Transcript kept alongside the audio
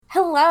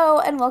Hello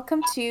and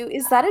welcome to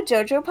Is That a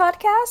JoJo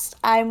podcast?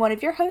 I'm one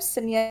of your hosts,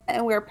 Sonia,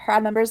 and we're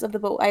proud members of the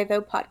Vote I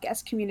Vote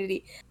podcast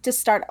community. To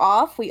start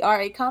off, we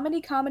are a commentary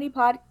comedy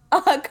podcast. We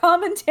are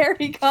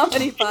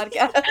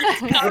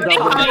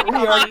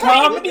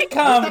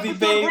comedy,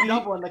 baby.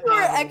 Doubling the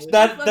We're comedy. extra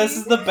This funny.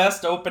 is the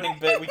best opening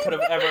bit we could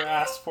have ever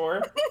asked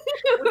for.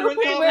 We're doing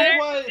comedy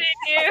twice.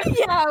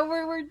 Yeah,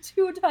 we're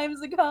two times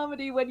the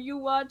comedy when you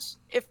watch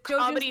If JoJo's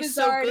comedy's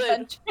so Bizarre good,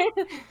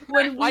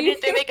 Adventure. why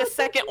didn't they make a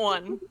second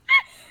one?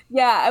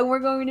 Yeah, and we're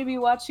going to be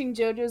watching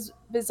JoJo's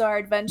Bizarre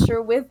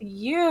Adventure with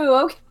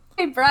you.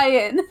 Okay,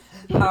 Brian.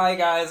 Hi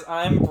guys,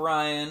 I'm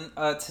Brian.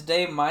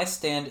 Today my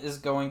stand is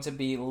going to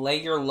be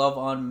 "Lay Your Love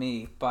on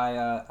Me" by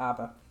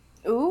ABBA.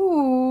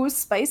 Ooh,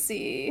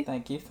 spicy.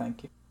 Thank you.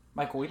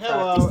 Michael, we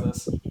Hello.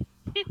 practiced this.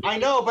 I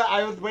know, but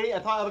I was waiting. I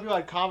thought other people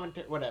had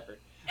commentary. Whatever.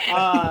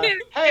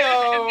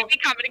 Heyo.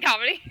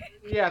 Comedy.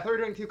 Yeah, so we're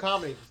doing two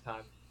comedies this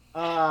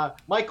time.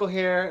 Michael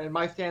here, and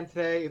my stand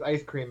today is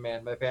Ice Cream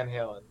Man by Van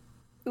Halen.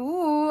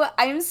 Ooh,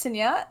 I'm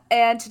Sinya,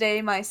 and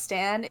today my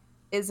stand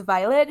is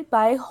Violet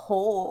by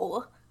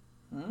Hole.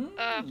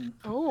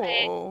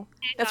 Oh,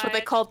 that's what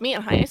they called me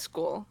in high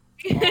school.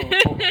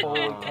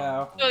 Holy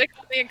cow. No, they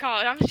called me in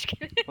college. I'm just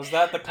kidding. Was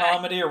that the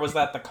comedy or was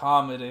that the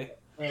comedy?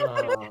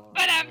 Uh,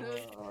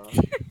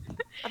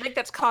 I think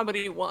that's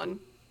comedy one.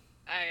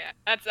 Yeah,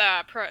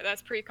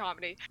 that's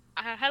pre-comedy.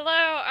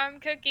 Hello, I'm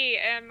Cookie,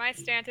 and my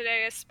stand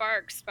today is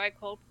Sparks by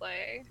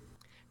Coldplay.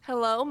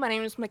 Hello, my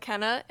name is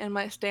McKenna, and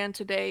my stand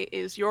today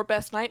is Your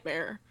Best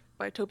Nightmare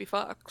by Toby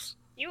Fox.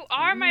 You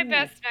are my Ooh.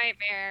 best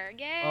nightmare.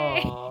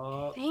 Yay!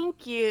 Aw.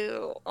 Thank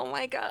you. Oh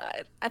my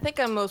god. I think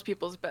I'm most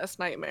people's best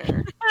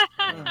nightmare.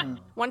 Mhm.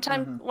 One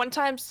time,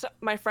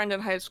 my friend in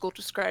high school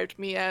described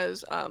me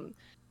as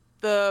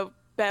the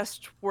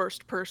best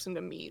worst person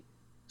to meet.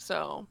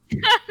 So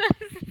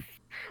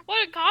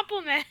What a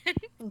compliment.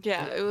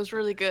 yeah, it was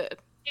really good.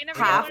 You never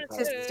Have know what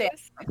to it stand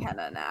is.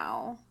 McKenna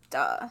now.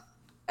 Duh.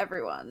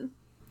 Everyone.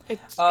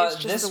 It's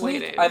just This the way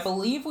week, it is. I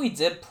believe we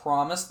did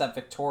promise that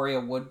Victoria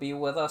would be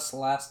with us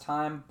last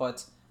time,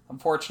 but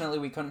unfortunately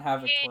we couldn't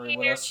have Victoria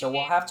with us, so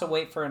we'll have to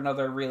wait for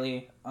another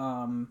really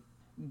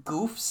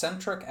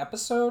goof-centric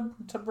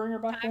episode to bring her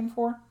back in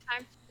for.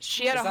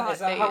 She had Is a that, hot is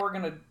that date. how we're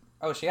gonna...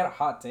 Oh, she had a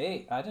hot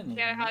date. I didn't even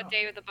Got a know. hot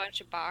day with a bunch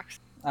of box.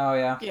 Oh,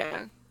 yeah.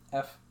 Yeah.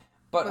 F.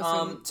 But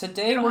Listen,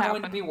 today it'll we're going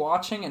to happen. be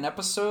watching an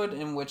episode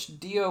in which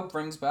Dio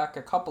brings back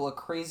a couple of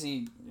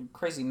crazy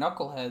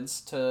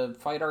knuckleheads to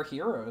fight our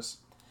heroes.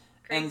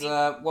 Crazy.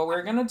 And what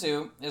we're gonna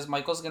do is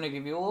Michael's gonna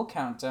give you a little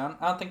countdown.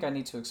 I don't think I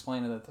need to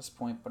explain it at this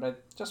point,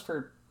 but just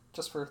for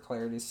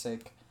clarity's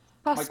sake,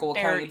 Michael will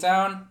count you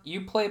down.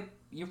 You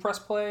press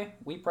play,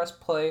 we press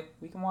play.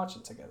 We can watch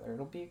it together.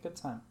 It'll be a good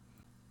time.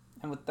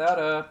 And with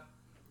that,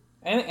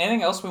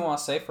 anything else we want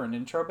to say for an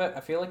intro bit?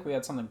 I feel like we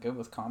had something good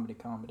with comedy.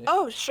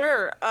 Oh,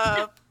 sure.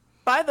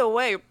 By the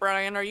way,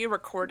 Brian, are you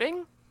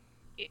recording?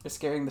 You're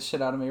scaring the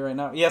shit out of me right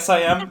now. Yes, I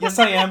am.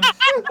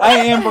 I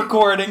am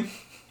recording.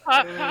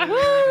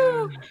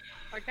 Woo!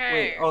 Okay.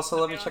 Wait. Also,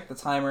 let me check the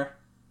timer.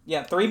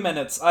 Yeah, 3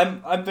 minutes.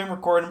 I've been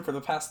recording for the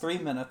past 3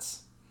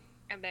 minutes.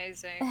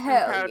 Amazing.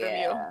 Hell proud of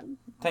yeah.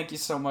 Thank you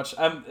so much.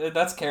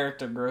 That's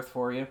character growth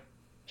for you.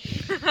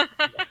 A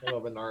little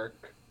bit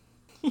arc.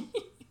 A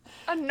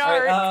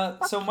nerd.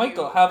 Alright, so Fuck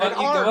Michael, you. how about An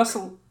you give arc.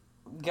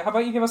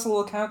 us a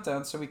little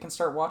countdown so we can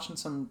start watching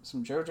some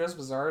JoJo's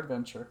Bizarre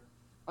Adventure.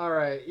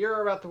 Alright,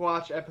 you're about to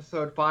watch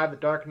episode 5, The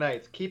Dark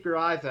Knights. Keep your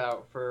eyes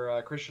out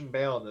for Christian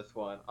Bale in this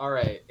one.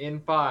 Alright, in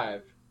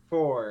 5,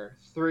 4,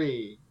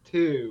 3,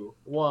 2,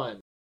 1.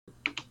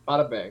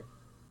 Bada bang.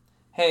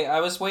 Hey, I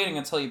was waiting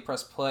until you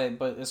press play,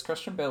 but is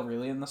Christian Bale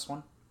really in this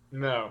one?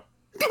 No.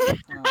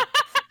 Oh.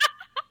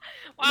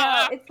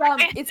 Wow. No,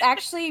 it's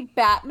actually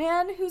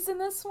Batman who's in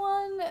this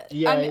one.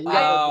 Yeah, I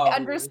yeah.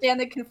 understand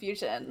the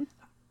confusion.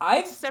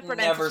 I've Separate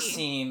never entity.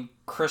 seen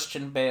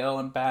Christian Bale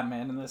and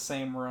Batman in the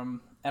same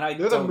room, and I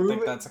They're the don't think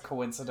movie- that's a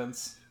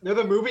coincidence. They're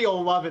the movie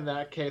you'll love in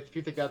that case, if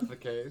you think that's the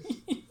case.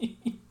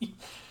 It's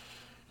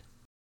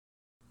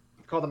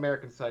called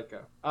American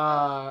Psycho.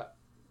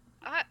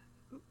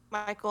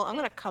 Michael, I'm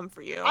gonna come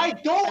for you. I'm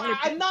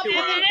not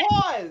putting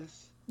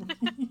pause!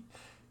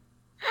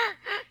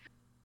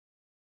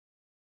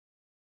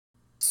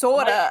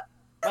 Sorta.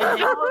 My hand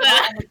is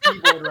on the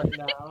keyboard right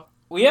now.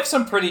 We have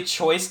some pretty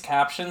choice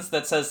captions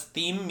that says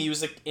theme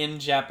music in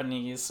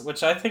Japanese,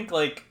 which I think,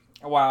 like,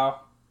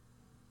 wow.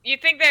 You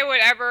think they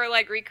would ever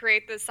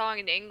recreate this song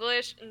in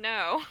English?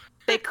 No.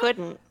 They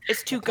couldn't.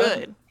 It's too They couldn't.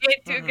 good.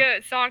 It's too Mhm.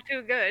 good. Song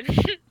too good.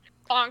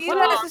 You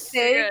know song the too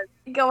thing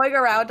good. going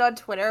around on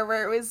Twitter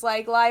where it was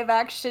like live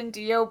action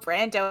Dio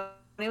Brando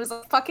and it was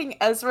like fucking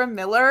Ezra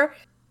Miller.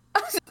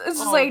 It's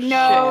just Oh, like shit.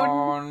 no.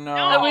 Oh, no.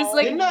 I was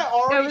like, Didn't I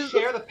already it was-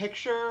 share the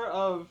picture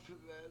of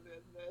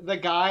the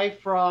guy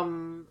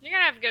from You're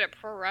gonna have to get a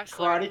pro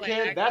wrestler. Karate to play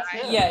Kid? that That's guy.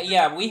 him.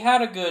 Yeah, we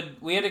had a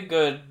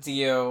good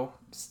Dio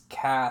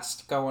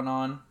cast going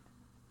on.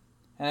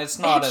 And it's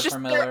not It's Ezra just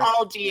Miller. they're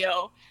all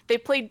Dio.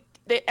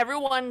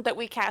 Everyone that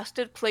we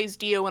casted plays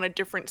Dio in a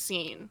different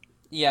scene.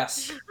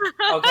 Yes.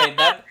 Okay,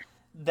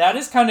 That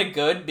is kind of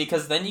good,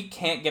 because then you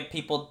can't get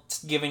people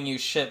giving you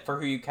shit for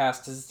who you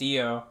cast as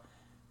Dio.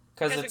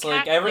 Because it's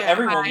like,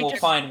 everyone will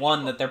find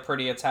one that they're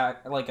pretty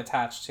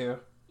attached to.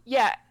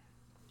 Yeah,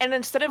 and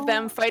instead of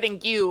them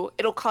fighting you,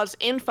 it'll cause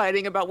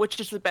infighting about which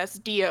is the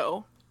best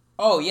Dio.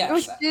 Oh, yes.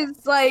 Which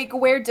is, like,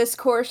 where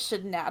discourse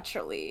should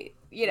naturally,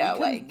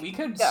 we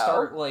could go.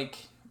 start, like,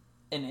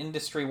 an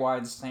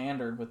industry-wide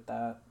standard with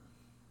that.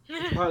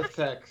 Part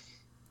 6.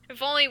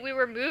 If only we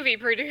were movie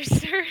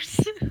producers.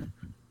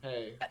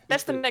 Hey.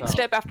 That's the next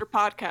step after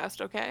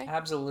podcast, okay?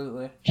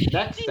 Absolutely.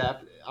 Next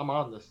step, I'm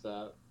on this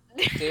step.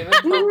 David,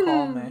 don't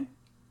call me.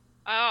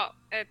 Oh,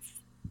 it's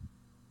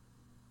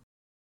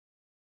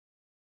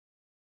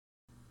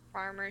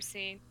farmer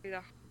scene through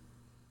the.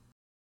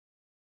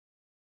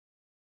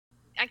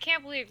 I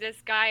can't believe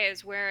this guy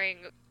is wearing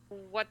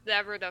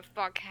whatever the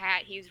fuck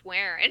hat he's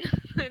wearing.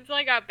 It's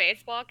like a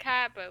baseball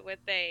cap, but with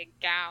a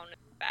gown in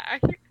the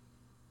back.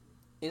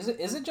 Is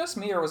it just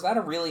me, or was that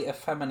a really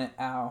effeminate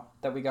ow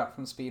that we got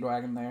from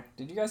Speedwagon there?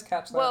 Did you guys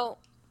catch that? Well,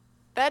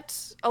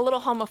 that's a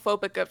little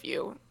homophobic of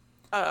you,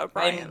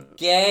 Brian. I'm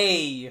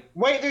gay!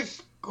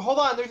 Wait, hold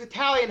on, there's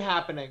Italian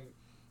happening.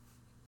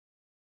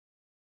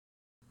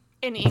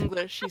 In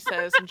English, she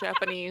says, in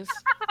Japanese.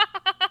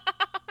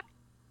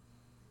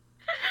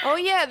 Oh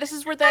yeah, this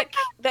is where that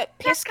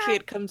piss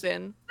kid comes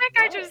in. That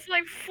guy just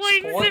like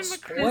flings him a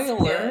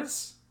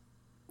Spoilers?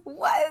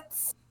 What?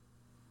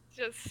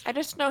 I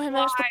just know him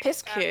as the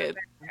piss kid.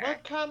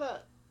 What kind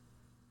of...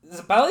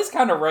 Zabali's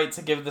kind of right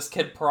to give this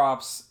kid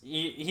props.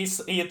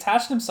 He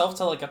attached himself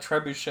to like a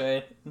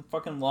trebuchet and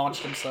fucking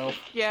launched himself.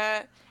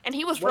 Yeah, and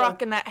he was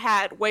rocking that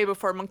hat way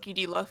before Monkey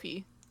D.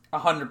 Luffy.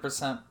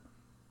 100%.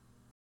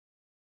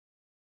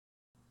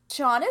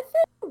 Jonathan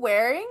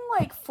wearing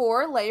like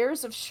 4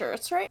 layers of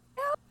shirts right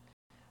now?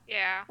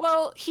 Yeah.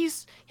 Well,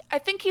 I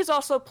think he's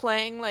also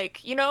playing,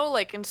 like,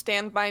 like in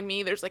Stand By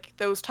Me, there's like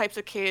those types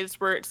of kids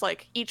where it's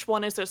like each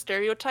one is a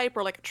stereotype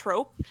or like a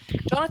trope.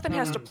 Jonathan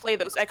has to play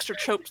those extra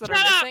tropes that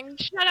are missing.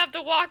 Shut up,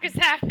 the walk is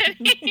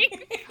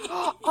happening.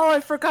 Oh, I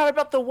forgot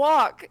about the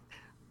walk.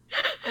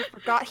 I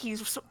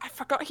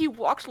forgot he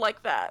walked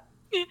like that.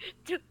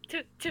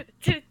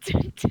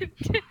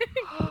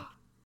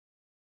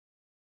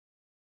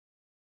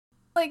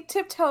 Like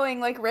tiptoeing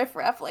like Riff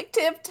Raff, like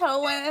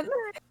tiptoeing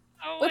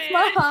Oh, with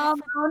my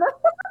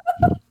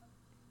hormone.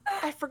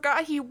 I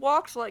forgot he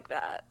walked like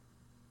that.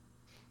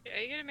 Yeah,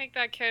 you're gonna make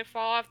that kid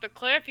fall off the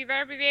cliff. You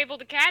better be able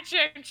to catch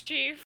him,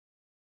 Chief.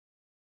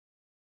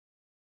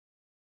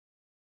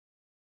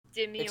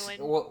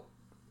 Dimuin.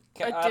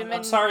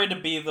 I'm sorry to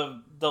be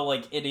the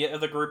like idiot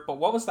of the group, but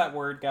what was that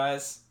word,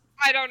 guys?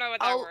 I don't know what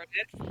that word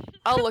is.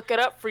 I'll look it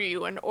up for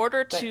you in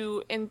order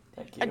to and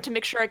to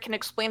make sure I can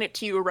explain it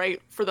to you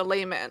right for the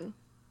layman.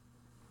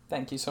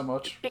 Thank you so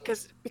much.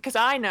 Because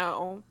I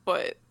know,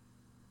 but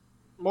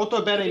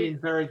Molto bene means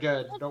very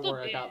good. Don't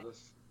worry, I got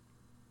this.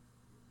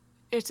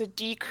 It's a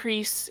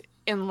decrease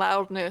in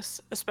loudness,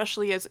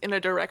 especially as in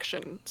a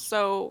direction.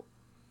 So,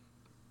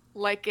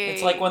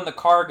 it's like when the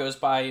car goes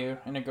by you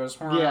and it goes.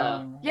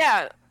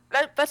 Yeah.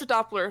 That's a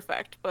Doppler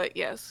effect, but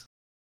yes.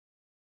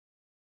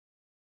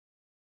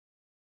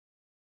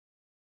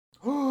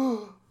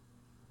 Oh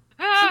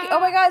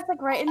my god, it's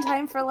like right in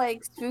time for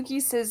like spooky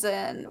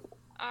season.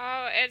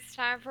 Oh, it's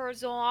time for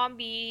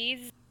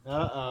zombies.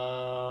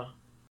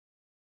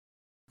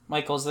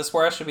 Michael, is this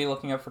where I should be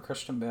looking up for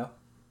Christian Bale?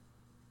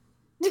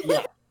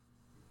 Yeah.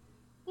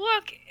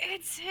 Look,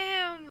 it's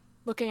him.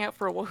 Looking out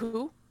for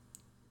who?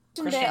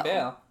 Christian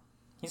Bale.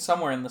 He's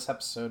somewhere in this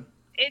episode.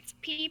 It's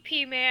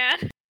PP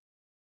Man.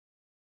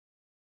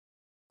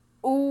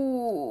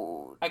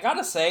 Ooh. I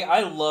gotta say,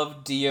 I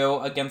love Dio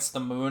against the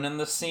moon in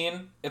this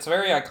scene. It's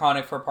very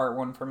iconic for part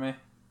 1 for me.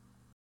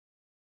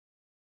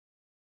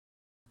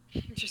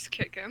 Just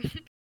kick him.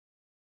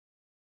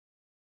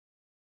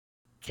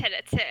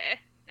 Te-te-te.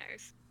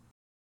 Nice.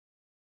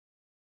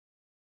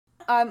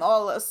 I'm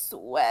all a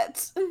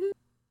sweat.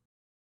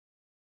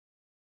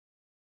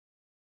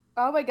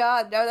 Oh my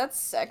god, no, that's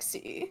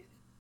sexy.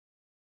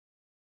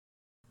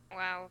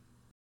 Wow.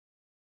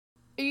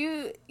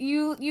 You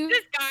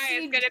This guy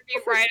is gonna be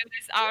writing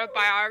this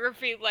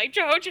autobiography like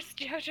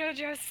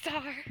Jojo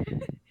Star.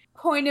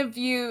 Point of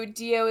view,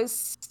 Dio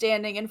is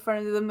standing in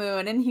front of the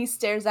moon and he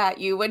stares at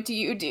you. What do?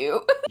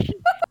 You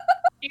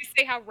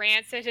say how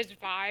rancid his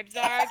vibes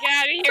are. Get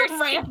out of here,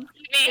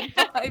 rancid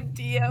vibe,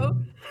 Dio.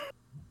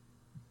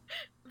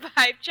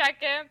 Vibe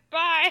check in.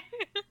 Bye.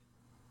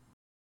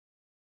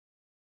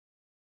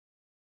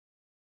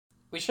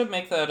 We should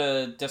make that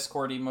a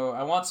Discord emote.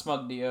 I want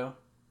Smug Dio.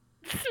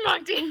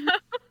 Smug Dio.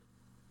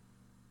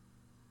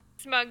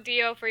 Smug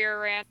Dio for your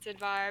rancid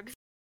vibes.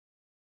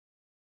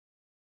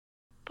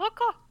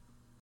 Poco.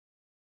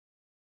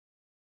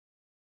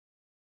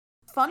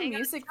 Fun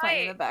music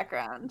playing in the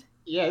background.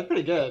 Yeah, it's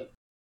pretty good.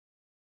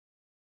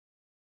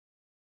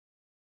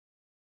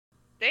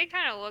 They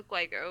kind of look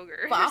like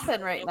ogres.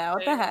 Bopping right now.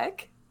 What the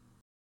heck?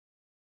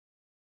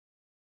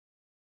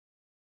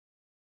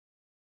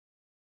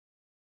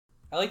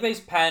 I like that he's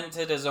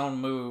patented his own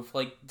move,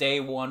 like day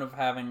 1 of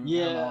having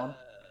him on.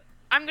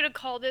 I'm gonna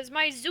call this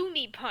my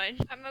Zoomy punch.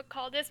 I'm gonna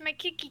call this my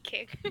Kiki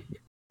kick.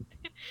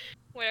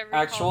 Whatever.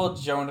 Actual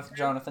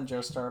Jonathan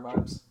Joestar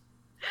vibes.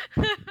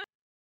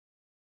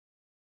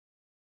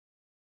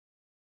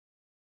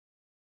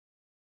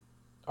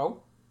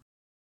 Oh.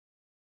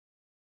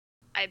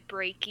 I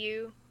break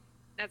you.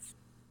 That's.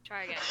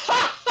 Try again.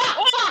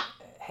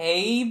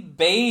 Hey,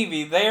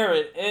 baby, there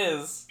it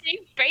is. Hey,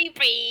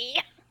 baby.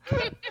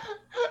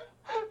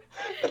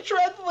 The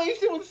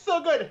translation was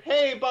so good.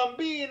 Hey,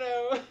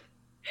 Bambino.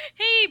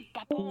 Hey,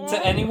 bubble.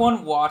 To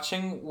anyone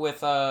watching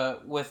with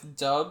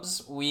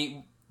dubs,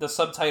 the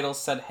subtitles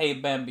said "Hey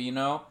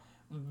Bambino."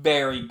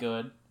 Very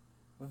good,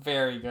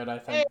 I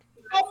think. Hey,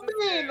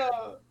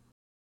 Bambino.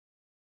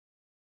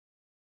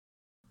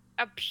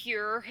 A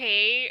pure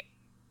hate.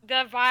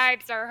 The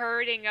vibes are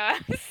hurting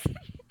us.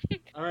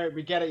 All right,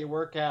 we get it. You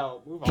work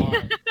out. Move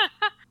on.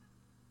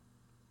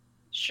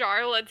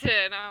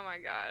 Charlatan. Oh my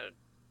god.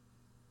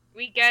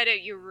 We get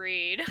it. You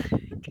read.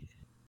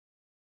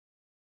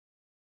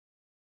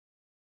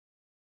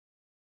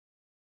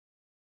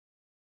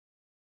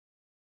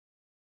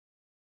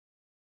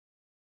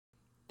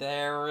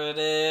 There it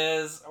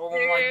is. Oh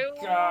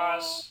my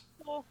gosh.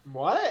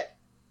 What?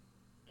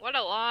 What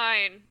a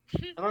line.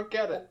 I don't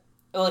get it.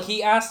 Well,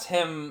 he asked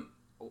him.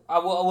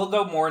 We'll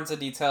go more into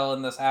detail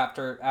in this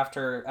after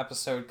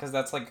episode because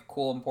that's like a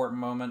cool important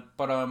moment.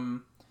 But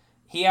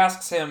he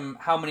asks him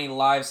how many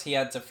lives he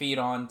had to feed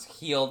on to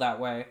heal that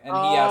way, and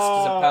he asks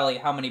Zappelli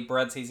how many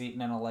breads he's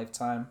eaten in a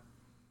lifetime.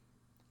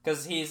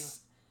 Because he's.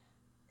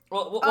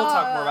 We'll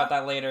talk more about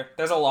that later.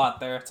 There's a lot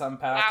there to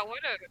unpack. Wow, what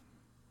a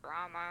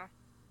drama.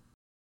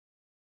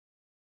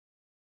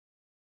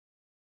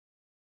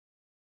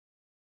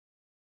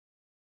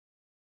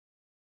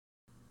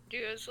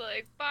 Dude's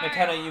like, bye.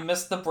 McKenna, you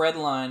missed the bread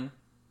line.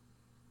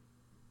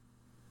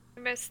 I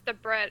missed the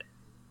bread.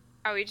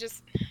 Oh, we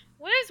just.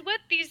 What is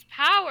with these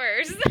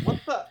powers?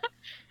 What the?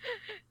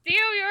 Dio,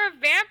 you're a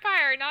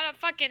vampire, not a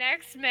fucking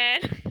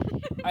X-Men.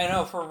 I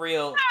know, for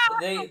real.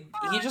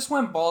 He just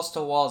went balls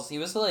to walls. He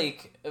was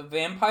like,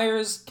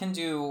 vampires can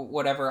do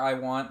whatever I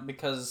want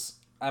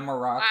because I'm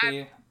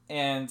Iraqi,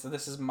 and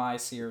this is my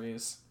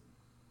series.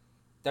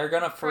 They're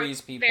gonna freeze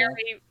people.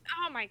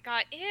 Oh my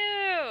god,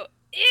 ew!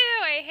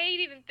 Ew, I hate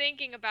even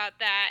thinking about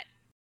that.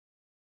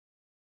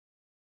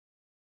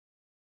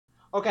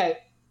 Okay.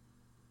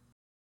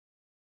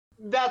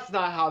 That's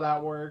not how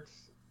that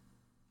works.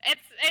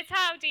 It's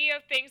how Dio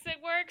thinks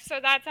it works, so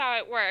that's how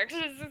it works.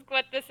 This is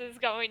what this is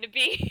going to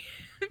be.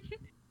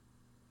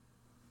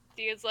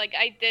 Dio's like,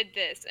 I did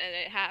this and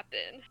it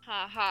happened.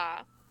 Ha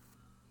ha.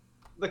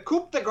 The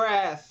coup de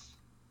grace.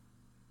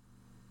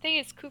 I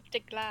think it's coup de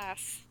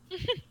glace.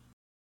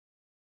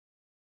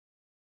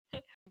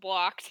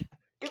 Blocked.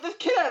 Get this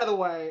kid out of the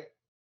way.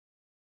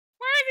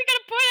 Where is he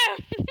gonna put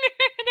him?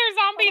 There's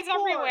zombies On the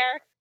floor.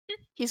 everywhere.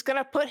 He's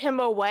gonna put him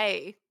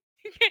away.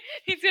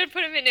 He's gonna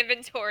put him in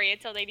inventory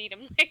until they need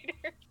him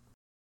later.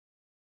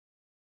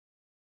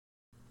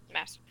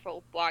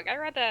 Masterful blog. I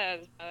read that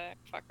as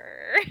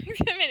motherfucker.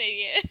 I'm an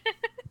idiot.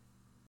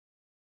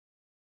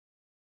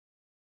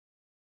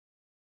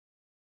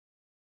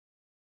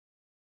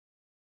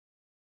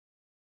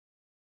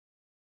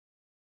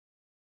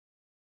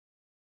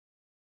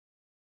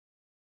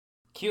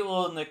 Cute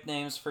little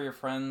nicknames for your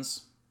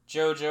friends.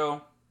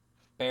 Jojo,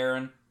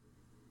 Baron.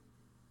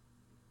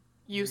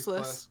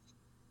 Useless.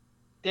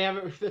 Damn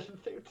it, we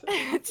didn't think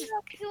that.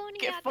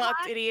 Get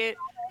fucked, idiot.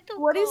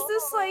 What is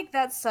this, like,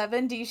 that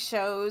 70s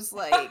shows,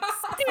 like,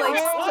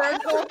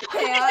 circle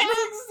pan? That's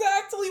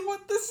exactly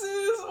what this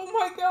is! Oh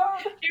my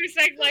god! You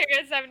said like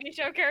a 70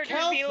 show character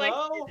would be like.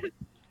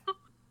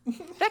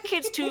 That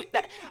kid's too.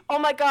 Oh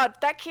my god,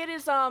 that kid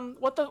is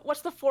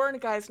what's the foreign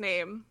guy's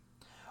name?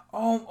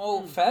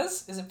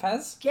 Fez? Is it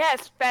Fez?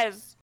 Yes,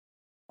 Fez.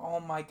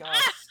 Oh my god,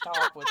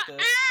 stop with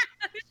this.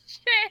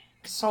 Shit.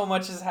 So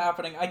much is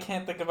happening. I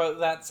can't think about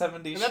that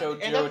 70s show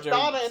and that's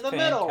Donna in the JoJo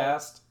middle. fan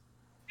cast.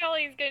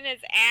 Kelly's getting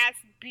his ass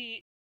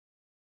beat.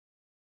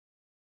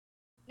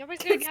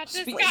 Nobody's gonna catch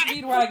this guy.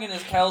 Speedwagon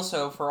is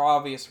Kelso for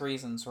obvious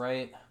reasons,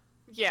 right?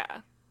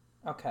 Yeah.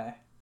 Okay.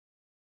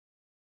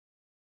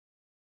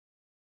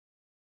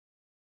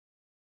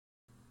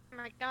 Oh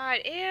my god,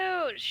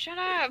 ew, shut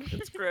up.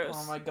 It's gross.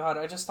 Oh my god,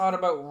 I just thought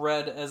about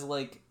Red as,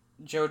 like,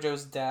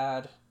 JoJo's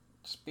dad.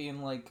 Just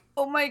being like,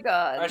 Oh my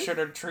god. I should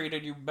have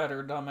treated you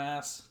better,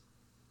 dumbass.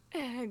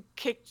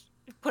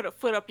 Put a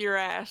foot up your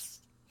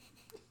ass.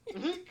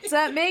 Does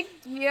that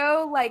make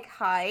Dio, like,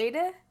 hide?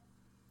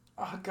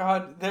 Oh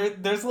god,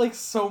 there's like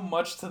so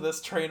much to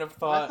this train of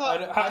thought.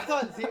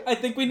 I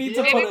think we need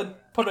Dio- to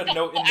put a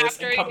note in this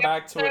and come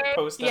back to it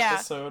post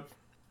episode.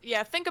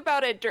 Yeah, think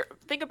about it.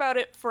 Think about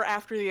it for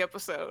after the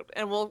episode,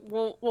 and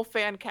we'll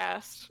fan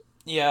cast.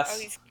 Yes. Oh,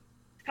 he's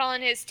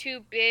calling his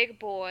two big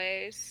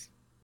boys.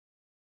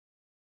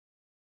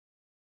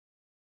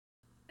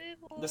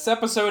 This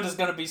episode is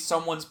gonna be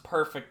someone's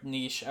perfect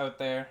niche out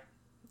there.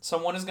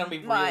 Someone is gonna be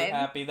really Mine.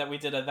 happy that we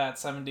did a That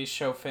 70s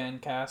Show fan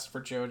cast for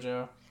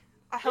JoJo.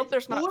 I hope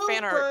there's not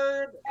fan art.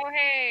 Bluebird. Oh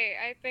hey,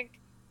 I think,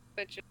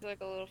 but just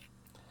like a little.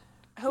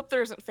 I hope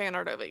there isn't fan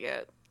art of it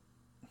yet.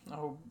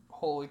 Oh,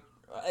 holy...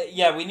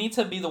 yeah, we need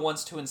to be the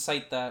ones to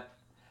incite that.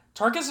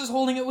 Tarkus is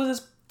holding it with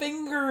his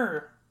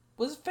finger!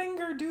 With his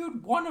finger,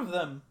 dude! One of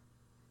them!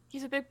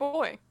 He's a big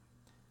boy.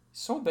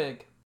 So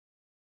big.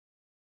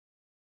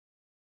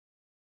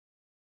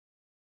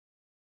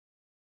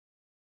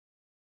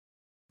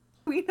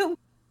 We know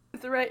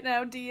right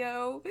now,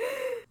 Dio.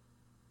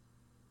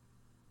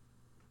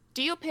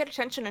 Dio paid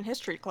attention in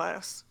history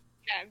class.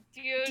 Yeah,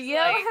 Dio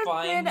like,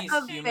 has been a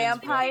humans,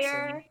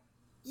 vampire. Benson.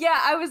 Yeah,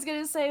 I was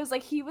gonna say, it was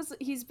like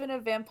he's been a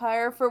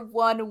vampire for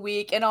 1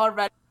 week, and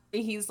already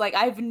he's like,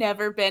 I've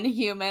never been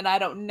human, I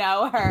don't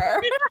know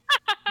her.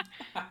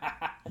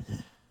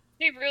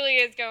 he really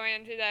is going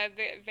into that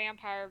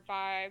vampire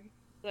vibe.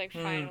 Like,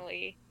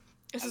 finally.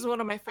 This is one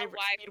of my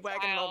favorite lifestyle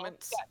Speedwagon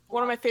moments. that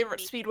One of my wants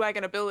favorite me.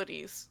 Speedwagon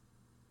abilities.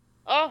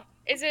 Oh,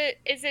 is it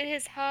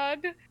his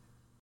hug?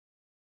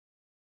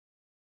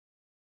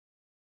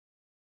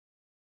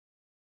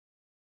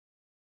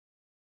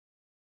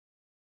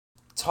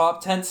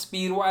 Top 10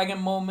 Speedwagon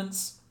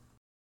moments.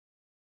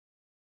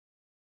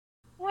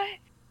 What?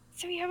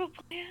 So we have a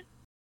plan?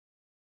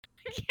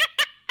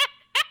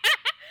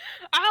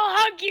 I'll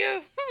hug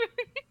you!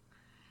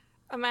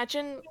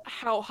 Imagine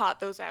how hot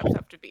those abs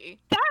have to be.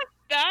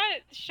 That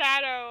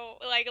shadow,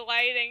 like,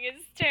 lighting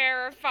is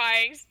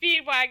terrifying.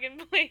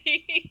 Speedwagon,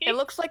 please. It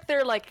looks like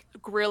they're, like,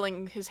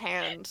 grilling his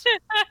hand.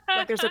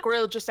 Like there's a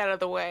grill just out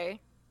of the way.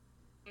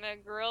 The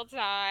grill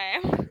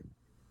time.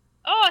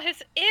 Oh,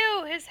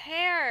 his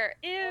hair.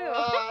 Ew.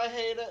 I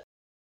hate it.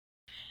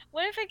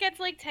 What if it gets,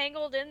 like,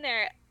 tangled in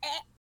there?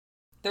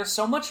 There's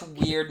so much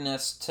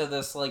weirdness to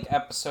this, like,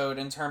 episode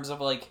in terms of,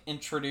 like,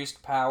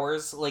 introduced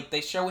powers. Like, they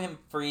show him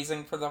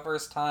freezing for the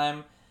first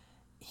time.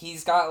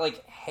 He's got,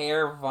 like,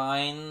 hair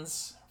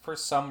vines for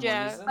some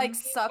reason. Like,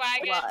 suck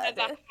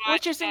blood.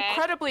 Which is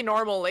incredibly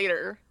normal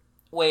later.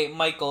 Wait,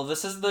 Michael,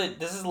 this is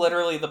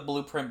literally the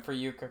blueprint for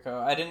Yukiko.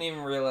 I didn't even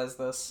realize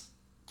this.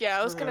 Yeah,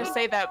 I was gonna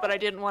say that, but I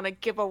didn't want to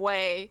give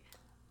away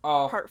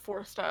Oh, part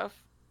 4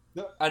 stuff.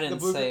 I didn't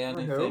say blueprint for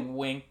anything. who?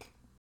 Wink.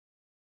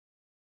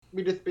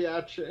 Me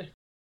dispiace.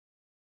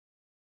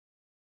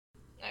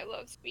 I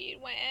love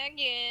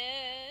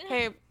Speedwagon.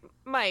 Hey,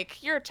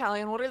 Mike, you're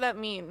Italian. What did that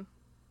mean?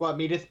 What,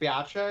 me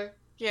dispiace?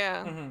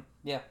 Yeah. Mm-hmm.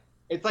 Yeah.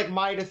 It's like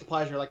my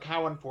displeasure, like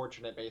how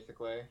unfortunate,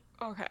 basically.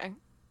 Okay.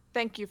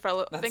 Thank you,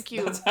 fellow. Thank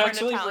you. That's for an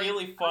actually Italian.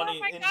 really funny Oh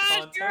my in gosh,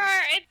 context. your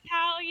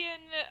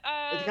Italian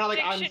It's kind of like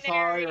I'm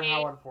sorry or dictionary.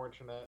 how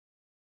unfortunate.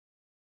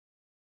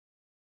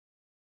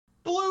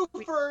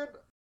 Blueford!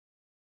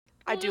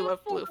 I do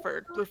love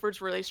Blueford.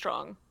 Blueford's really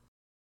strong.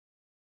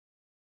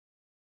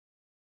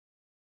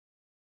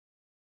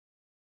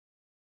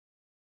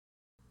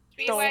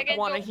 Speedwagon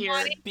wanna don't hear.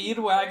 want it.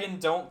 Speedwagon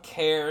don't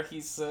care,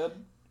 he said.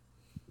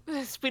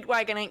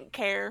 Speedwagon ain't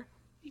care.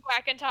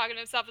 Speedwagon talking to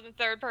himself in the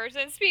third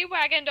person.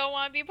 Speedwagon don't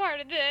want to be part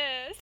of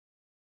this.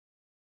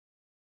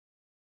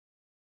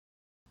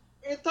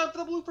 It's time for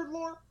the Blueford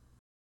lore.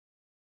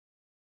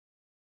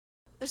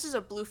 This is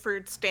a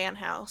Blueford stan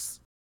house.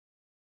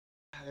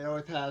 It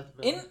always has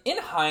been. In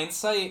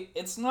hindsight,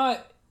 it's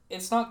not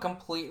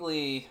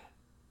completely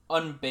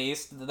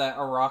unbased that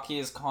Araki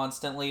is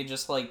constantly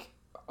just like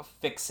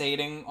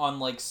fixating on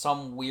like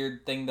some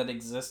weird thing that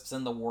exists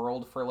in the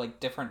world for like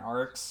different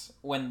arcs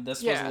when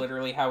this was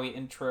literally how he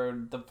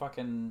introed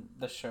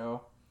the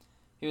show.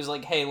 He was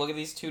like, "Hey, look at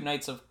these 2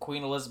 knights of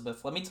Queen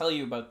Elizabeth. Let me tell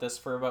you about this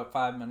for about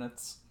 5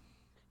 minutes."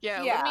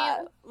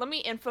 Yeah. Let me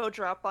info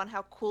drop on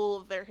how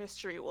cool their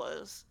history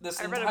was.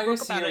 This I read a entire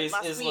book about it series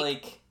last is week.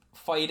 like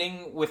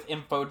fighting with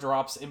info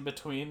drops in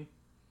between.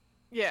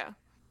 Yeah.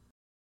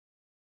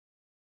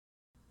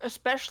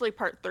 Especially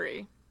part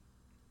 3.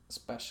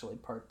 Especially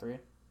part 3.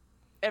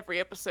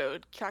 Every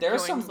episode.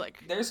 There's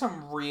Kakyoin's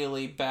some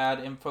really bad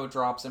info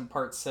drops in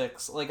part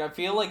 6. Like, I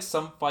feel like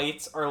some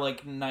fights are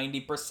like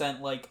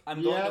 90% like,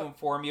 I'm going to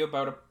inform you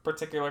about a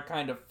particular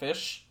kind of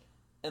fish,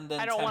 and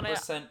then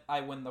 10%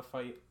 I win the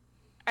fight.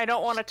 I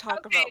don't want to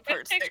talk about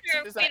part 6.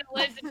 Picture of Queen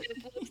Elizabeth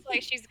looks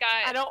like she's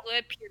got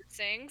lip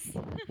piercings.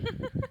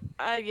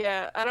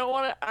 Yeah, I don't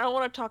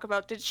want to talk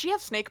about. Did she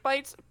have snake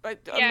bites? But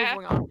Yeah.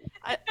 moving on.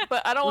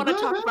 But I don't want to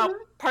talk about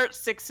part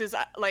 6's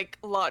like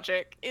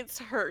logic. It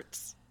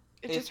hurts.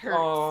 It just hurts.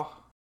 Oh,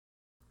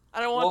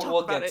 I don't want to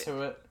talk about it.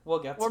 We'll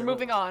get to it. We're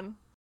moving on.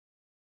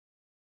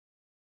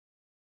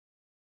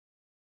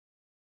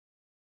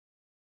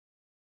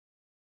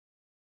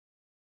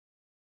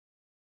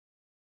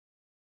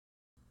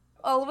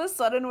 All of a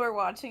sudden, we're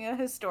watching a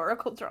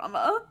historical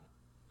drama.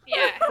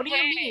 Yeah. What do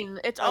you mean?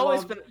 It's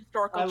always been a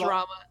historical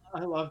drama. I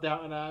love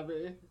Downton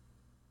Abbey.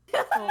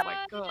 Oh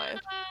my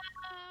god.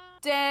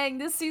 Dang,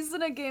 this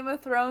season of Game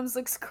of Thrones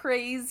looks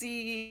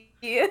crazy.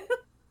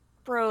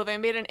 Bro, they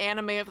made an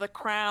anime of The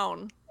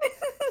Crown.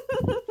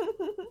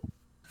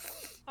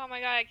 Oh my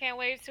god, I can't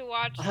wait to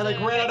watch. I like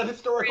ran out of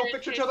historical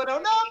fiction shows I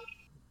don't know.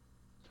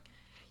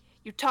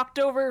 You talked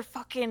over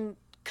fucking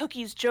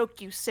Cookie's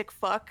joke, you sick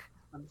fuck.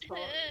 I'm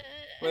sorry.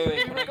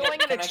 Wait, We were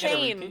going in a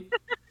chain.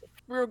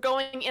 We were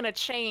going in a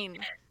chain.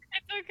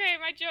 It's okay,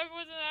 my joke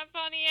wasn't that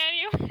funny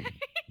anyway.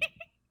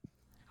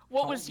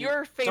 What was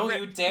your favorite? Don't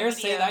you dare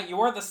say media? that. You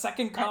are the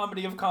second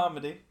comedy of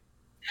comedy.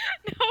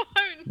 No,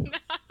 I'm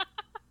not.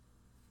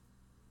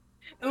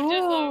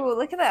 Ooh,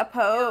 look at that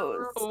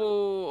pose.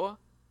 Ooh.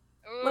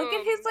 Look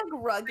at his like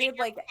rugged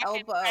like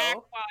elbow.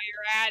 While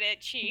you're at it,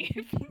 Chief.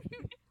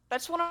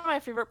 That's one of my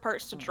favorite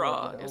parts to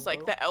draw. Rugged Is like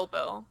elbow. the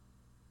elbow.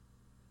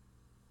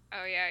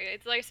 Oh yeah,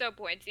 it's like so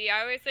pointy.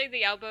 I always say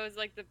the elbow is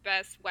like the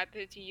best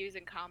weapon to use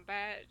in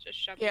combat. Just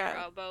shove your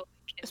Yeah. elbow.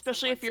 in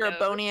Especially if you're someone's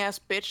a nose. bony ass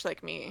bitch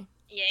like me.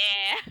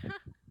 Yeah.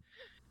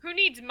 Who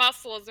needs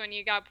muscles when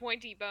you got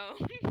pointy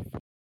bones?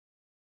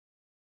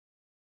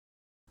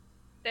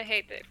 I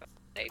hate they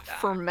say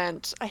that.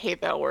 Ferment. I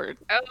hate that word.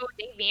 Oh,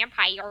 the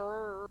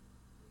vampire.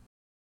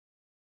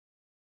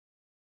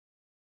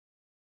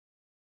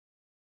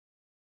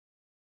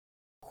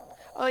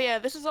 Oh yeah,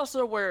 this is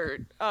also where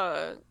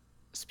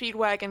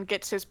Speedwagon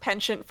gets his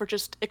penchant for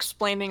just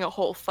explaining a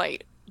whole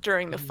fight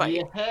during the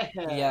fight. Yeah.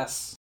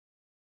 Yes.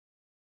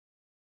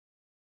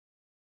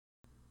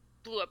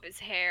 Blew up his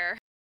hair.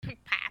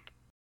 Pap.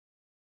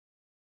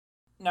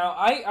 Now,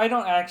 I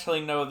don't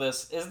actually know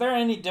this. Is there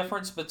any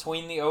difference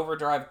between the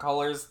Overdrive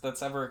colors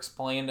that's ever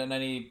explained in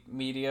any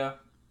media?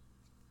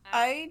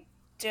 I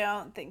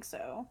don't think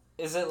so.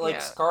 Is it like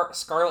Yeah.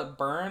 Scarlet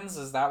burns?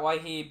 Is that why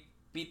he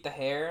beat the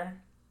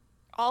hair?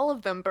 All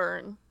of them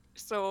burn.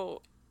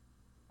 So,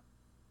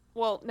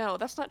 well, no,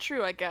 that's not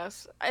true. I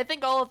guess I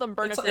think all of them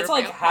burn. It's, if you're it's a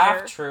like vampire.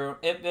 half true.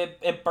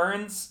 It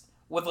burns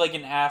with like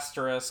an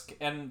asterisk,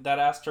 and that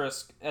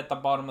asterisk at the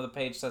bottom of the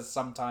page says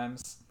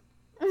sometimes.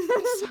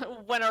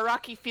 When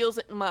Araki feels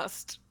it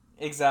must.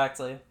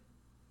 Exactly.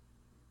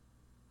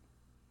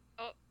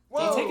 Did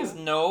Whoa. he take his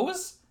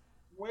nose?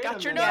 Wait Got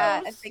a your minute. Yeah,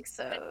 I nose? think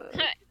so.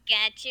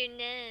 Got your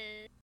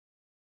nose.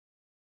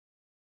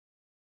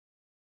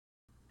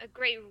 A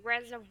great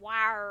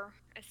reservoir,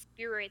 a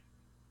spirit.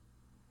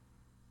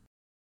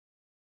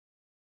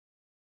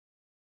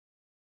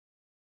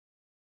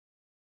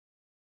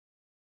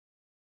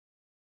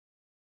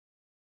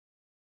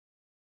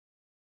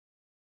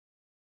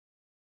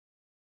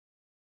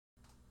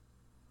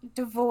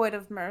 Devoid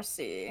of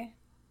mercy.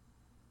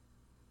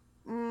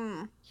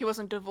 He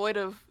wasn't devoid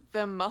of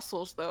them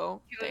muscles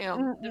though. He was Damn.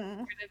 Mm-mm.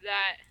 Rid of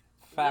that.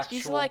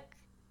 Factual.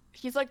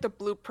 He's like the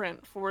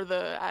blueprint for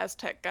the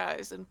Aztec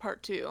guys in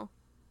part 2.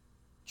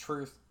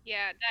 Truth.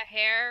 Yeah, that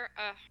hair.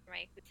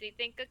 Makes me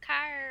think of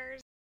cars.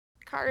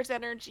 Cars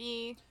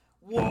energy.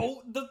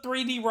 Whoa, the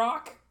 3D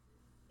rock?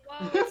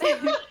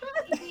 Whoa.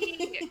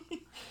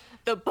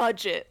 The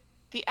budget.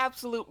 The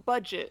absolute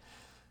budget.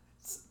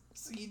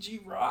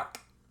 CG rock.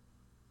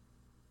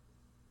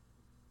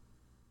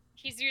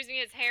 He's using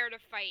his hair to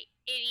fight,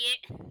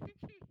 idiot.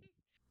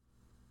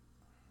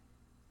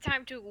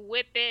 Time to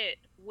whip it.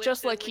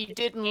 Just like he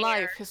did in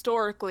life,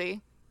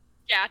 historically.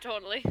 Yeah,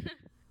 totally.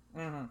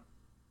 Mm-hmm.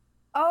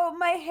 Oh,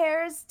 my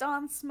hair's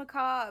Danse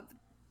Macabre.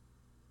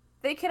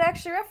 They could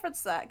actually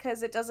reference that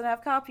because it doesn't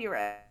have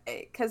copyright.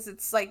 Because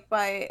it's like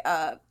by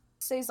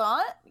Cezanne.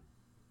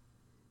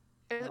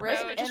 Right?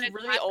 So it's just And-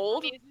 really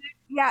old.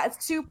 Yeah,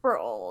 it's super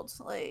old.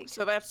 Like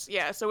So that's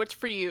so it's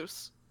for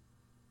use.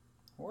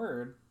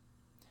 Word.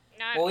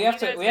 Not Well, we have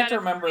to gotta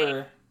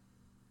remember.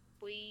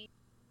 We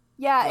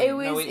yeah, Wait, it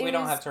was. no, it we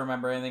don't was- have to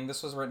remember anything.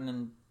 This was written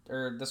in,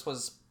 or this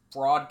was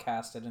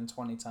broadcasted in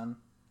 2010,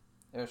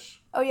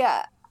 ish. Oh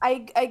yeah,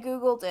 I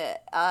googled it.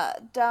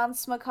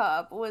 Danse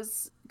Macabre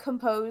was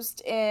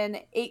composed in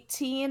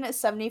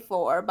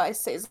 1874 by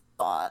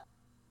Cezanne.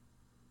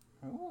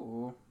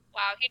 Ooh.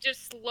 wow, he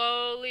just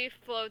slowly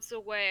floats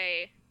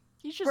away.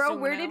 He's just Bro,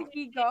 zooming where out. did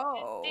he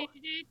go?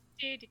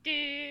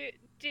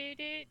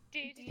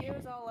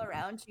 Dio's all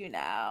around you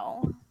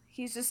now.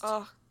 He's just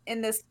Ugh.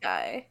 in the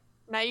sky.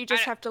 Now you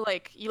just have to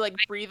you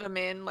breathe him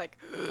in Wait,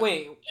 what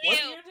Ew.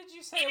 year did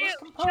you say it was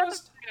Ew,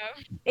 composed?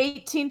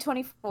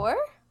 1824?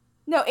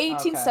 No,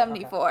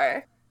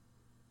 1874.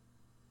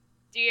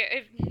 Dio,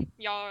 if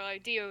y'all are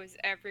like, Dio is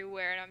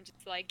everywhere, and I'm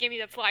just like, give me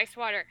the fly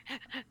swatter.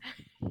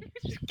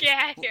 Just get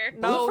out of here.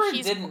 No, Blueford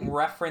he's- didn't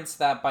reference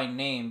that by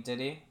name, did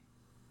he?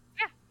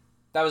 Yeah.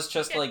 That was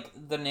just Yeah.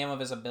 like the name of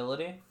his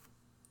ability.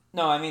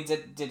 No, I mean,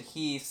 did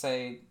he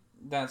say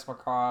Danse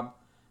Macabre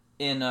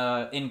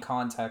in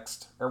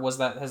context, or was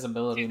that his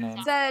ability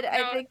name? Said, I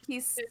No, think he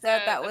his, said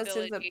that was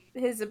ability.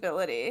 his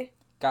ability.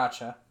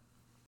 Gotcha.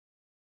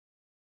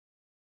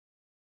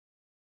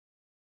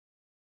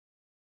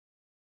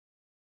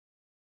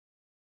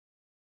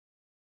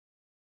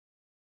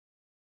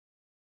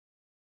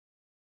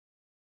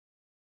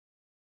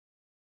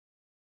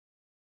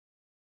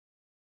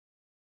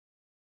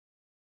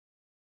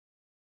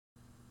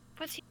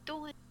 What's he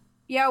doing?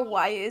 Yeah,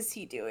 why is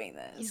he doing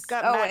this? He's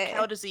got oh, mad wait.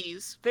 cow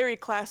disease. Very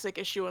classic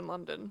issue in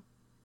London.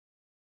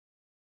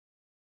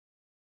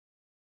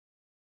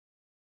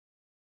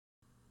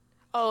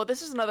 Oh,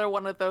 this is another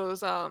one of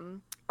those,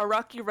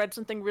 Araki read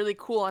something really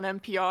cool on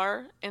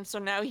NPR, and so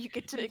now you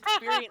get to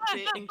experience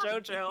it in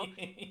JoJo.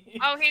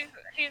 Oh,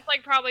 he's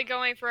like probably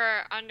going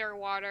for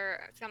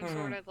underwater, some Mhm.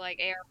 sort of like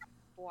air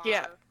water.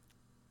 Yeah.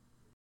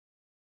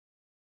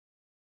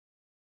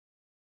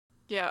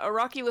 Yeah,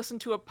 Araki listened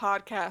to a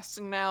podcast,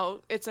 and now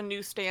it's a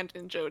new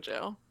stand-in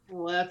JoJo.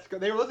 Let's go.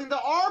 They were listening to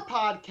our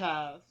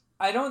podcast.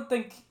 I don't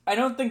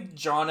think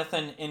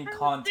Jonathan in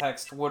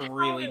context would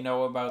really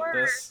know about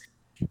this.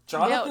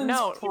 Jonathan's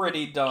no.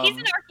 pretty dumb. He's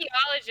an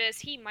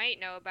archaeologist. He might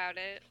know about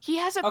it. He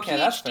has a Okay,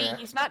 that's PhD. fair.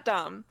 He's not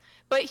dumb,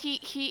 but he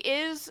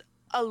is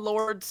a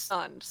lord's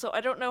son, so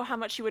I don't know how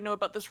much he would know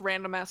about this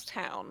random-ass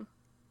town.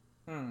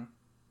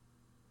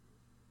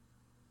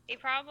 He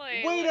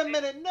probably. Wait a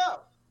minute, no.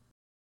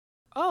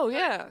 Oh,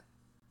 yeah.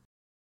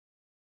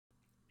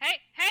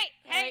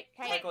 Hey!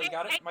 Michael, you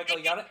got it? Michael,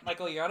 you got it?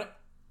 Michael, you got it?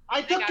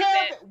 I took got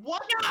care it. of it.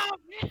 What?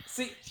 No!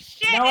 See,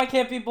 Shit! now I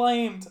can't be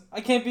blamed.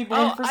 I can't be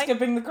blamed for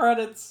skipping the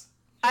credits.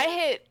 I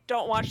hit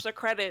don't watch the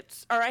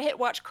credits, or I hit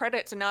watch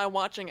credits, and now I'm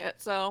watching it,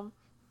 so...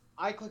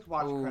 I clicked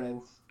watch Ooh.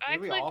 credits. I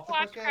Did we all clicked click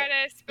watch it?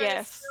 credits, but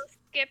Yes. it still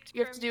skipped.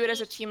 You have to do it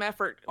as a team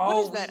effort. Oh,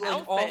 What is that like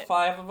outfit? all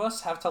 5 of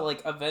us have to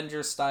like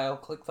Avengers style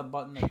click the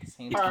button at the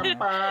same time.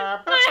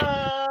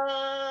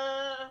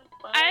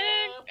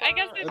 I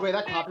guess it's Wait,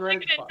 that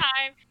copyrighted? in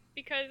time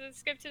because it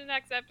skipped to the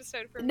next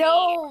episode for me.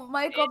 No,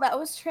 Michael, that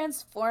was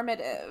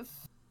transformative.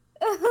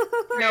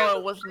 No,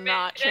 it was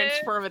not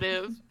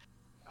transformative.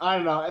 I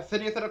don't know.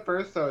 Sydney said it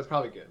first, so it's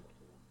probably good.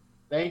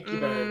 Thank you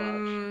very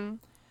much.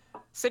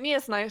 Sydney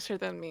is nicer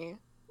than me.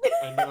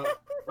 I know.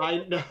 I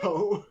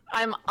know.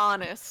 I'm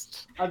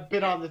honest. I've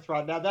been on this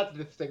run. Now that's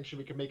a distinction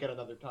we can make at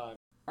another time.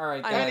 All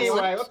right, I guys.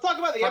 Anyway, let's talk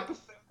about the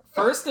episode.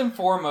 First and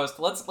foremost,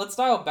 let's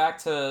dial back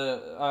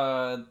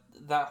to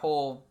that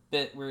whole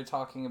bit we were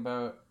talking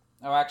about.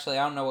 Oh, actually,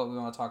 I don't know what we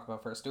want to talk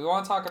about first. Do we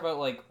want to talk about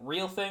like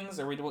real things,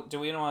 or do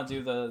we want to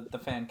do the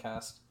fan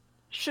cast?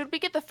 Should we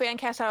get the fan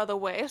cast out of the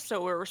way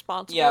so we're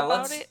responsible Yeah,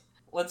 about it?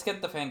 let's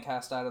get the fan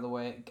cast out of the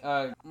way.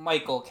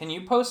 Michael, can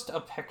you post a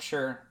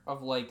picture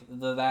of like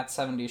the That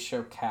 70s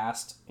Show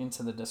cast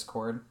into the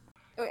Discord?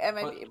 Wait, I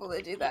might be able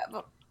to do that,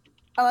 but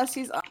unless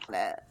he's on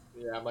it.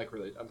 Yeah, I'm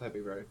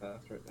typing very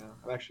fast right now.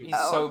 I'm actually.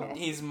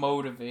 He's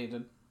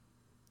motivated.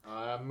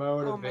 I'm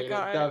motivated. Oh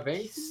my God. Da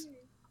Vinci?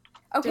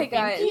 Okay, Da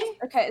guys. Vinci?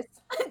 Okay.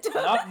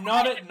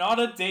 Not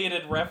a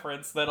dated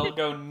reference that'll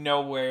go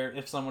nowhere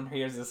if someone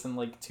hears this in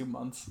like 2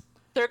 months.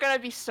 They're gonna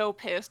be so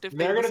pissed if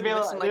They're they gonna be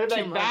listen to like, this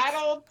in, like 2 months.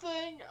 that old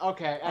thing.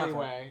 Okay.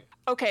 Anyway.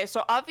 Okay,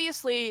 so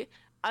obviously,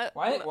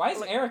 Why is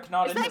like, Eric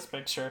not is in that- this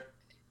picture?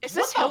 Is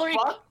this What the Hillary?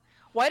 fuck?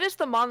 Why does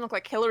the mom look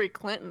like Hillary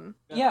Clinton?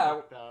 That's Yeah.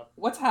 fucked up.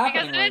 What's Because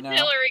happening right it's now?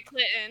 Hillary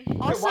Clinton.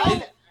 Wait, Also, why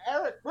is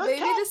Eric? Where's They need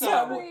to Kelso?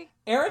 stop. Yeah,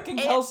 Eric and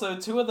Kelso,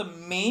 2 of the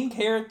main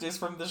characters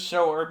from the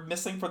show, are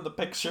missing from the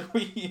picture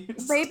we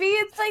used. Maybe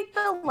it's like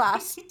the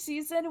last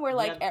season where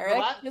like Yeah, the Eric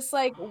last- just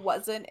like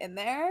wasn't in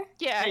there.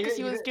 yeah, Hey, because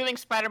he you- was doing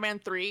Spider-Man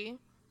 3.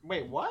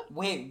 Wait, what?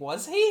 Wait,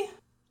 was he?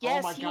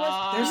 Yes, my he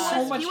God. There's was.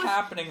 so he much was,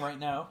 happening right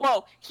now.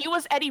 Whoa, he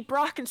was Eddie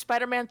Brock in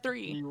Spider-Man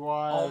 3. He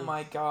was. Oh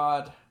my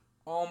god.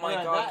 Oh my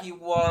Yeah, god, that- he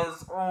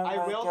was. Oh I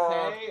my will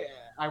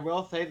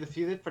god. say the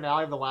season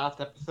finale of the last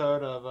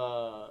episode of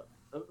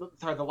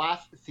the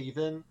last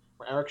season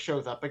where Eric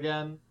shows up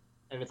again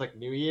and it's like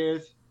New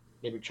Year's,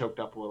 maybe choked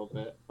up a little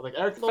bit. But like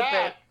Eric's A little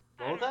fat.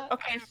 What was that?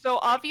 Okay, so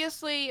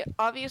obviously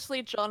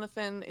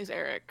Jonathan is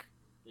Eric.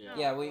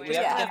 Yeah, we have to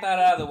Yeah. get that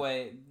out of the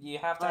way. You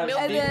have to have the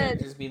And main then-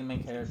 characters be the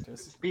main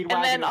characters. Speedwagon.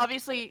 And then is-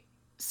 obviously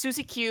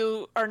Susie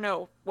Q, or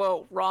no,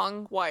 whoa,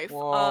 wrong wife.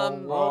 Whoa,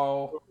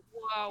 whoa.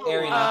 Whoa.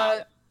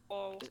 Arena.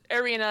 Whoa.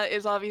 Arena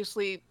is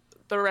obviously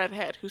the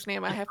redhead, whose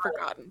name I have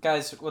forgotten.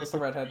 Guys, what's the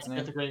redhead's name?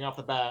 disagreeing off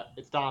the bat.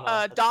 It's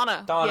Donna.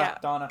 Donna. Donna. Yeah.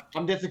 Donna.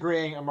 I'm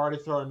disagreeing. I'm already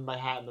throwing my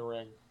hat in the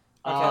ring.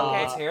 Okay,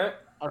 Okay. let's hear it.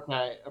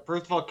 Okay.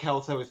 First of all,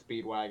 Kelso is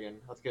Speedwagon.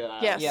 Let's get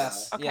that. Yes.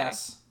 Yes, Okay.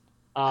 yes.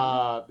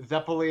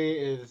 Zeppeli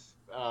is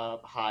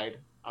Hyde.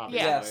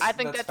 Obviously. Yeah, Yes, I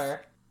think that's that's-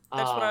 fair.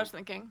 That's what I Um, was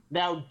thinking.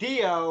 Now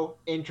Dio,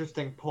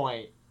 interesting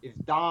point, is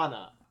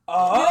Donna.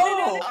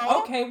 Oh,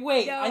 no. okay,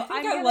 wait. No, I think I'm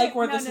I gonna- like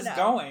where no, this no, is no.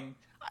 going.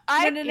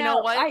 You know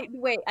what?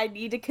 Wait, I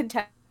need to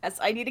contest.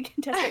 I need to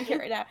contest right here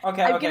right now.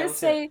 Okay, I'm okay, gonna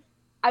let's hear it.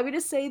 I'm gonna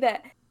say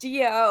that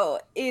Dio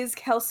is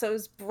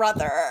Kelso's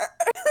brother.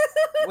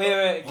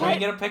 Wait. Can we What?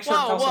 get a picture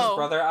Whoa, of Kelso's whoa.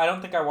 brother? I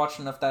don't think I watched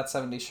enough That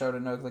 70s Show to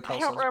know the Kelso's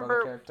brother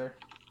remember- character.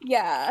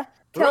 Yeah,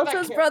 What about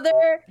Kelso's Ke-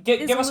 brother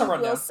is Give us a Luke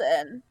rundown.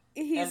 Wilson.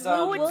 He's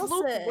And, Luke it's Wilson.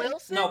 Luke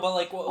Wilson? No, but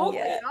like, Oh,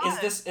 yeah.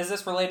 is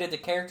this related to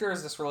character or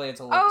is this related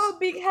to looks? Oh,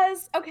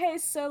 because okay,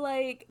 so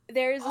like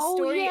there's a Oh,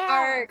 story yeah.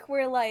 arc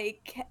where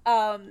like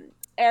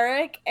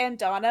Eric and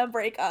Donna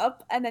break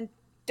up, and then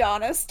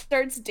Donna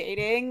starts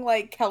dating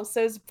like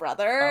Kelso's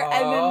brother,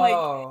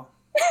 Oh.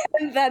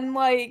 and then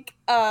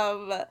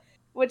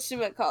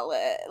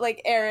whatchamacallit,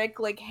 like Eric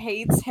like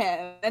hates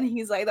him, and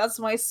he's like, that's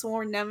my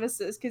sworn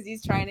nemesis because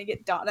he's trying to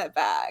get Donna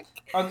back.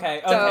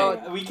 Okay,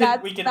 So we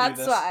can do that's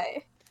this.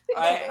 why.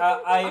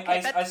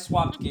 I Okay,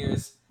 swapped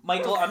gears.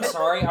 Michael, I'm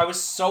sorry. I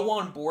was so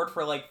on board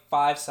for like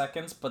 5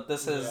 seconds, but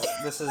this is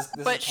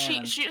But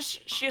canon. she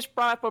just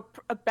brought up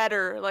a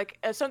better, like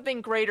something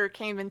greater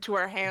came into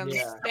our hands.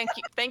 Yeah.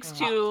 Thanks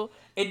to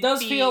It does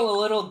the- feel a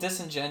little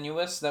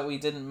disingenuous that we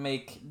didn't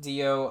make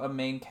Dio a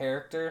main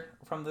character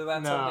from the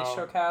That 70s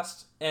Show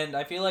cast, and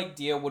I feel like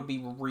Dio would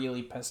be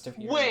really pissed if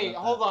you. Wait,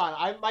 hold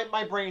on.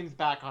 My brain's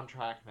back on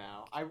track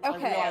now. I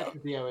realize who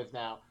Dio is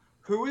now.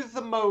 Who is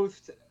the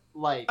most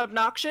like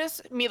obnoxious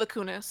Mila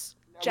Kunis.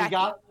 Jackie.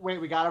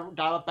 We gotta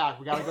dial it back.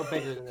 We gotta go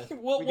bigger than this.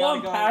 We'll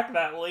unpack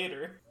that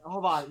later.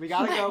 Hold on. We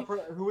gotta go for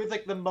who is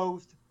like the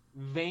most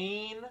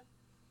vain,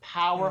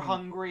 power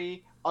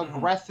hungry,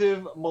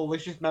 aggressive,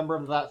 malicious member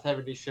of That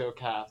 70s Show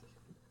cast.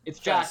 It's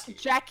Jackie.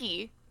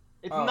 Jackie.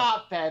 It's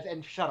not Fez,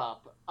 and shut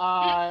up.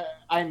 I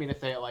didn't mean to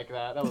say it like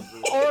that. That was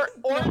rude.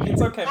 Or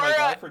it's okay,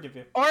 Michael. I forgive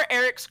you. Or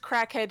Eric's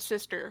crackhead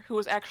sister, who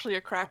was actually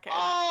a crackhead.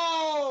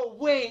 Oh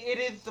wait,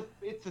 it's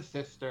the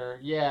sister.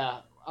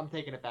 Yeah. I'm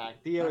taking it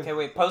back. Dio okay,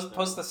 wait.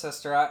 Post the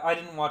sister. I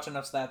didn't watch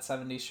enough of That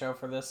 70s Show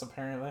for this,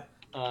 apparently.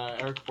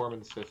 Eric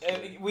Foreman's sister.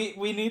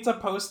 We need to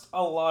post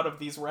a lot of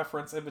these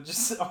reference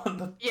images on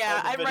the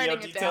video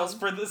details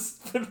for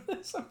this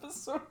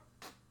episode.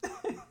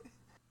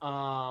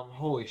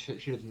 Holy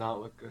shit, she does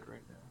not look good right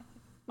now.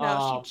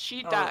 No,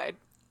 she died.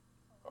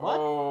 What?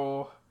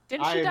 Oh.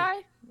 Didn't she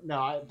die?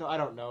 No, I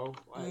don't know.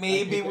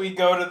 Maybe we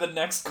go to the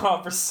next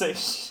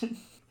conversation.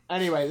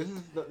 Anyway, this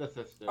is the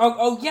sister.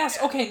 Oh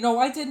yes, okay, no,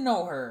 I did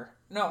know her.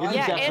 No,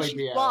 yeah, and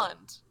she's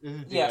blonde. This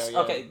is Dio, yes, yeah.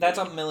 okay, that's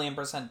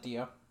 1,000,000%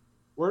 Dio.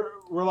 We're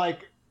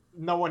like,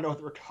 no one knows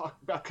what we're talking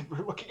about because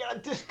we're looking at a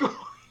Discord.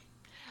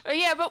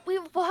 Yeah, but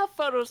we'll have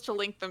photos to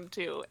link them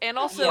to, and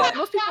also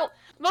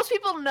most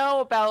people know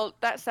about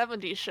That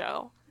 70s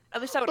Show. At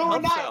least I would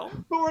hope so.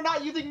 But we're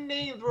not using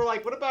names. We're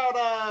like, what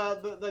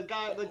about the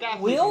guy?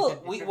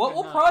 What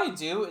we'll probably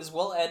do is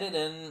we'll edit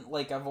in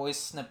like a voice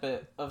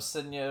snippet of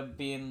Sinya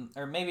being,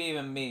 or maybe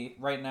even me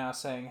right now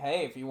saying,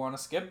 "Hey, if you want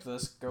to skip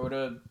this, go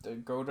to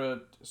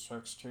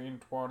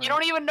 1620." You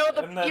don't even know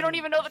the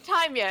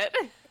time yet.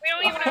 We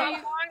don't even know how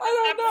long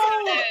I don't know.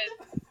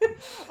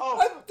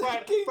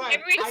 Right.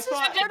 Maybe we just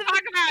talk about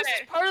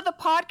it. Part of the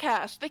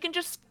podcast. They can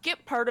just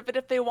skip part of it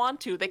if they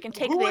want to. They can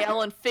take the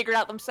L and figure it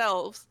out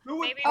themselves.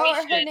 Maybe we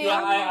should.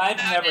 Yeah, I've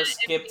never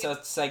skipped a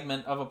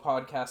segment of a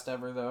podcast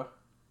ever, though.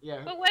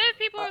 Yeah. But what if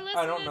people are listening?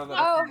 I don't know that.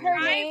 Oh,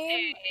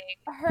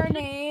 her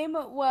name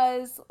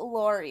was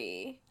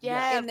Lori.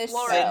 Yeah, in this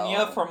Lori. show.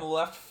 Sinya from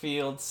left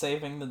field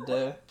saving the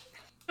day.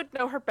 I would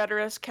know her better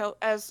as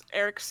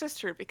Eric's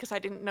sister because I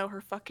didn't know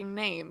her fucking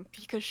name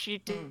because she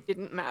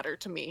didn't matter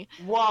to me.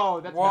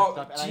 Whoa, that's messed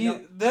up.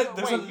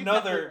 There's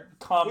another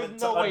comment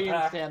There's no way you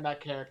unpack. understand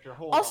that character.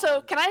 Hold Also,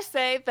 on. can I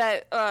say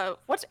that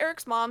what's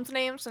Eric's mom's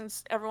name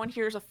since everyone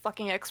here is a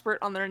fucking expert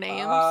on their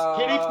names?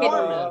 Kitty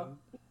Foreman.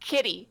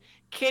 Kitty,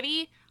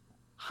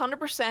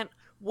 100%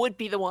 would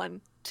be the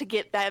one to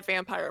get that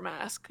vampire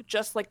mask,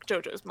 just like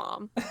JoJo's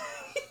mom.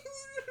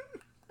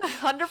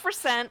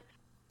 100%.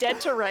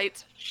 Dead to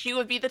rights, she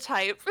would be the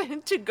type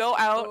to go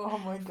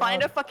out,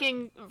 find a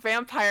fucking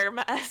vampire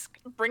mask,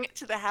 bring it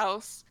to the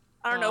house.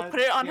 I don't know, put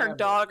it on her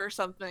dog or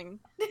something.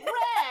 Red,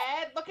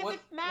 look at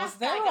this mask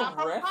I got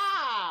from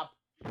Pop.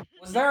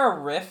 Was there a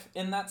riff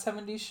in That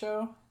 70s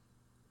Show?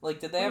 Like,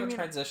 did they have a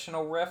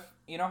transitional riff?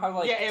 You know how,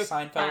 like,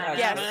 Seinfeld has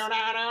Yes.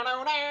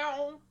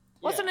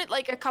 Wasn't it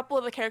like a couple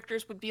of the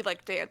characters would be,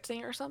 like,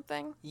 dancing or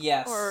something?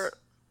 Yes. Or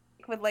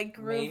with, like,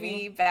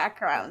 groovy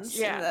backgrounds.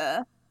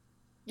 Yeah.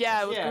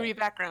 Yeah, with groovy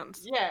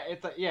backgrounds. Yeah,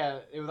 it was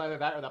either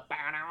that or the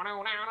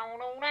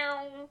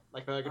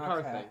like the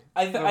guitar thing.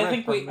 I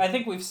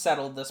think we've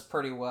settled this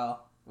pretty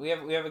well. We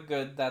have a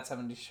good That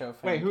 70s Show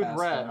fan. Wait, who's cast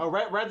Red? now. Oh,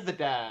 Red's the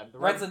dad.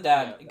 Red's the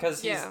dad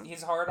because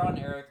he's hard on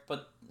Eric,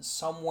 but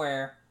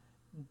somewhere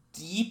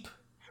deep.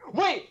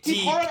 Wait, he's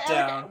deep hard on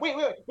down.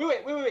 Eric.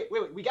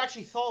 Wait. We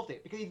actually solved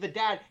it because he's the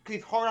dad. Because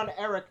he's hard on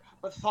Eric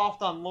but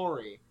soft on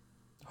Lori.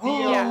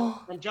 Theo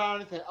and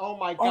Jonathan. Oh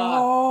my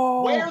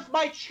god. Where's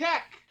my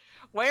check?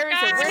 Where is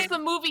it? Where's the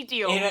movie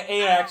deal?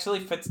 It actually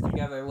fits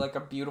together like a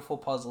beautiful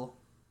puzzle.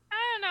 I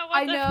don't know.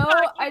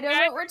 I know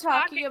what we're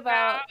talking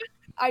about.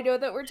 I know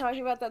that we're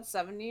talking about That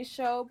 70s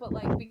Show, but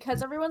like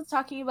because everyone's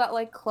talking about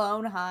like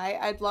Clone High,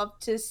 I'd love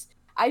to.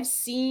 I've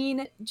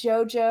seen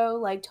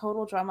JoJo like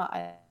Total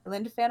Drama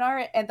Island fan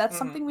art, and that's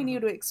something we need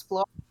to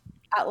explore.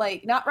 At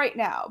like not right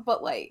now,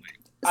 but like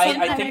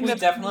I think we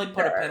definitely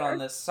put a pin on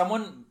this.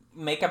 Someone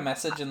make a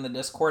message in the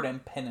Discord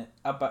and pin it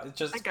about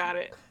just. I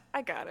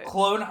got it.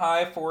 Clone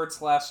High /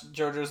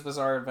 JoJo's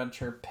Bizarre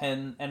Adventure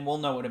pin, and we'll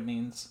know what it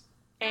means.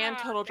 And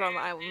Total Drama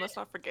Island, let's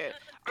not forget.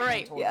 All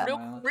right,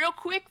 Island. real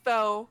quick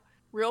though,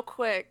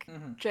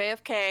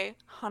 JFK,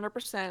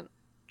 100%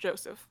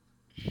 Joseph.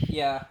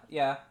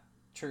 Yeah,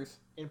 truth.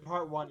 In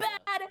part 1.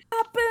 Bad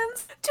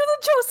happens to the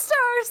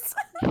Joestars.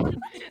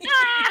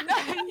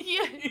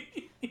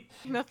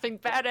 Nothing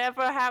bad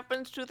ever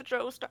happens to the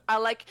Joestar. I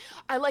like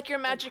your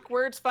magic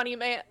words, funny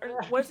man.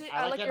 Was it?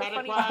 I like your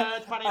funny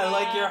words, funny I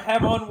like your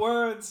hem on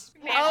words.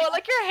 Oh, I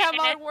like your hem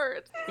on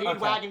words.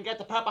 Speedwagon, get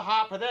the purple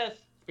heart for this.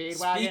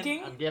 Speedwagon,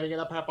 Speaking? I'm giving you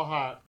the purple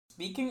heart.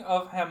 Speaking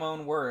of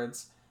Hamon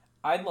words,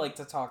 I'd like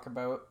to talk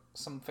about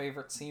some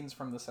favorite scenes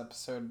from this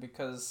episode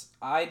because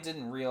I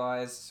didn't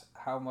realize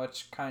how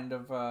much kind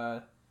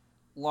of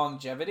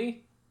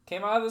longevity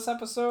came out of this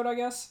episode, I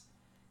guess.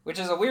 Which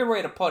is a weird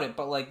way to put it,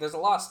 but like there's a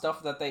lot of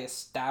stuff that they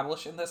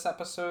establish in this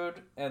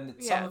episode, and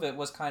some of it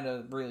was kind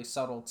of really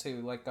subtle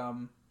too.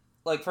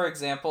 Like for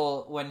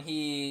example, when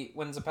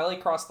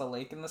Zeppeli crossed the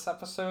lake in this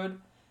episode,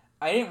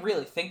 I didn't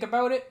really think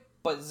about it,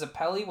 but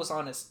Zeppeli was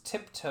on his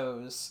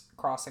tiptoes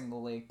crossing the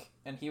lake,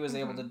 and he was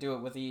able to do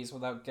it with ease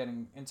without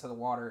getting into the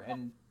water.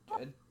 And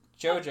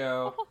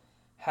Jojo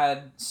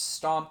had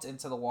stomped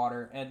into the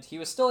water, and he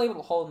was still able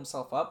to hold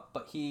himself up,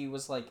 but he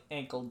was like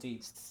ankle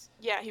deep.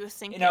 Yeah, he was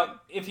sinking. You know,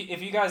 if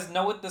you guys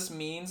know what this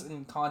means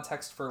in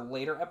context for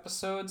later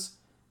episodes,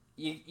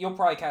 you'll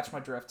probably catch my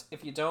drift.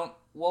 If you don't,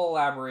 we'll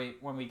elaborate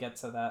when we get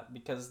to that,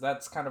 because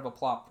that's kind of a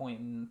plot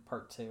point in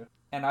part 2.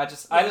 And I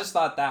just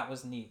thought that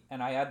was neat,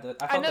 and I felt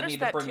the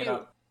need to bring it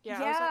up.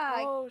 Yeah, I was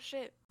like, oh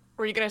shit.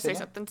 Were you gonna say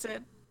something,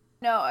 Sid?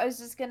 No, I was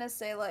just gonna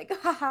say like,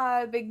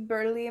 haha, big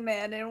burly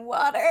man in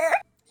water.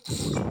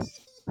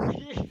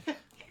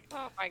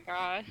 Oh my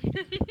god.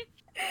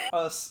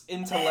 Us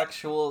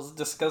intellectuals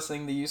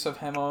discussing the use of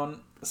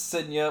Hamon,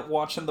 Sinya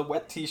watching the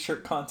wet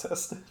t-shirt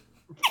contest.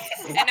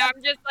 And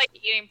I'm just like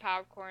eating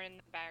popcorn in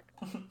the back.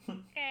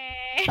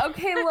 Okay.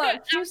 Okay,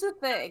 look, here's the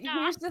thing.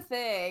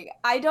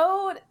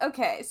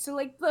 Okay, so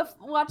like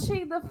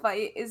watching the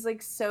fight is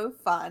like so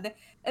fun,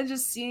 and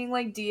just seeing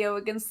like Dio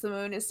against the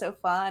moon is so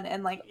fun,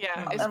 and like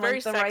it's and very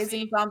like the sexy.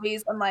 rising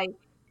zombies and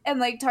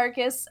like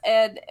Tarkus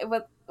and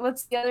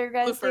what's the other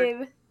guy's Bluford.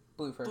 name?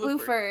 Bluford.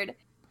 Bluford.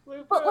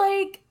 But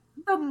like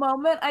the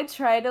moment I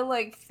try to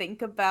like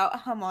think about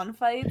Hamon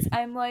fights,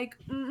 I'm like,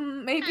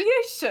 maybe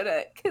I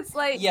shouldn't, cause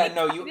like yeah,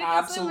 no, you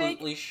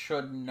absolutely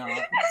should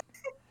not.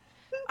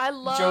 I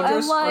love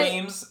Jojo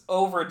screams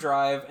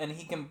overdrive, and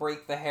he can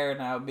break the hair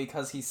now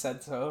because he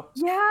said so.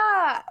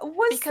 Yeah,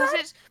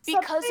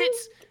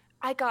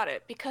 I got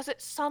it, because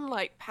it's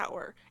sunlight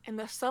power, and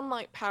the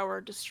sunlight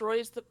power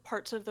destroys the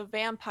parts of the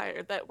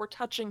vampire that were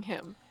touching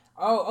him.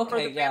 Oh,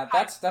 okay, yeah,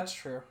 that's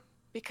true.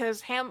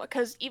 Because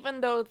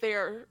even though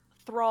they're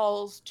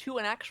thralls to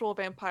an actual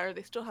vampire,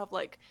 they still have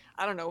like,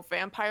 I don't know,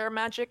 vampire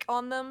magic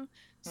on them.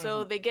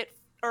 So they're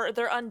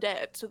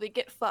undead, so they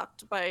get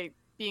fucked by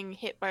being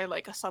hit by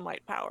like a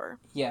sunlight power.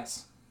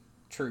 Yes.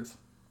 Truth.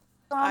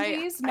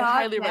 Zombies, not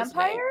highly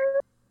vampires?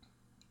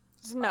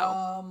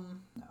 No.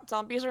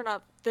 Zombies are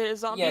not the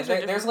zombies. Yeah,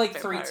 are there's like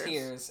vampires. 3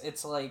 tiers.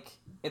 It's like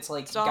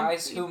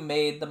guys who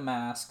made the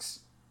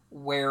masks,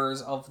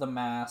 wearers of the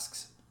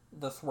masks,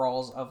 the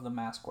thralls of the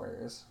mask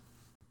wearers.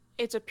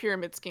 It's a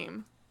pyramid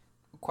scheme.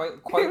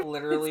 Quite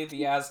literally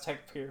the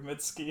Aztec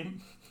pyramid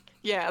scheme.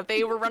 Yeah,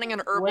 they were running an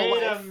Herbalife.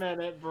 Wait a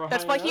minute, bro.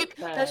 That's why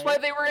That's why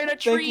they were in a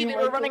tree. They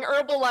were running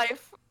Herbalife.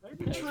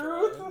 Okay,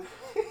 Truth.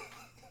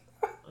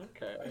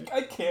 Okay.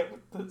 I can't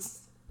with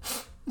this.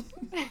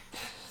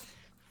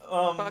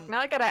 Fuck, now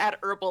I gotta add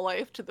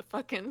Herbalife to the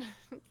fucking...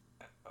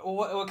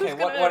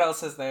 What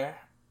else is there?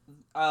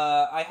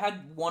 I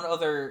had one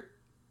other...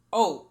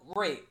 Oh,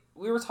 right.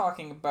 We were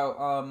talking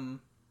about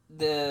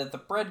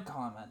the bread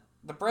comment.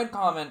 The bread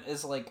comment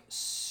is like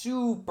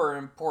super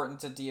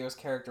important to Dio's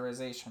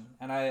characterization,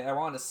 and I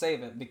wanted to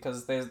save it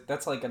because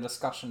that's like a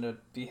discussion to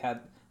be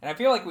had. And I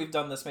feel like we've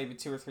done this maybe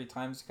 2 or 3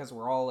 times because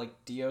we're all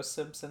like Dio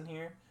simps in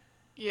here.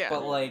 Yeah.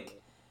 But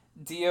like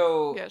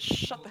Dio... Yeah,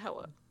 shut the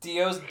hell up.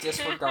 Dio's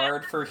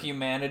disregard for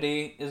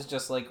humanity is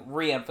just like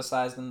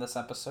re-emphasized in this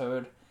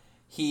episode.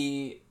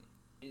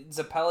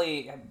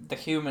 Zeppeli, the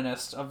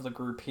humanist of the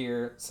group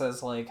here,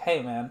 says like,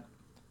 "Hey man,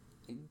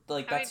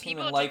 like that's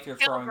human life you're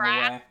throwing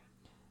away."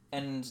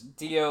 And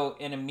Dio,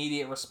 in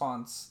immediate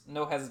response,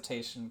 no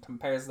hesitation,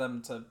 compares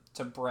them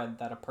to bread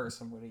that a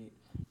person would eat,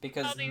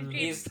 because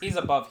he's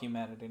above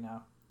humanity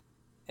now.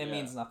 It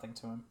means nothing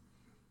to him.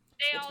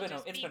 It's been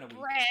a week.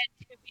 Bread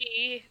to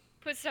be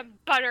put some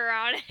butter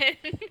on it.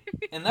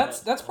 And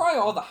that's probably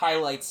all the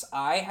highlights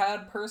I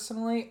had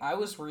personally. I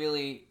was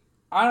really,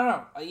 I don't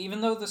know,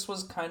 even though this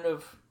was kind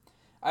of,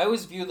 I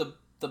always view the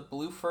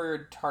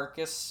Bluford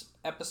Tarkus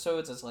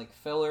episodes as like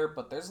filler,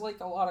 but there's like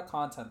a lot of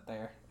content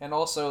there. And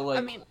also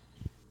like,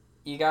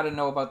 you gotta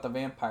know about the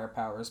vampire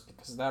powers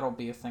because that'll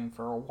be a thing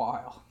for a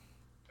while.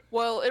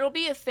 Well, it'll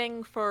be a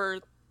thing for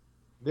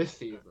this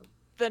season.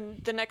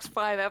 The next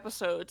 5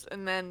 episodes,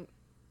 and then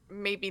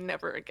maybe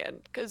never again,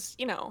 because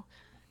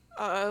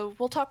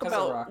we'll talk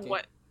about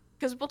what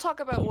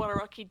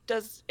Araki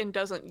does and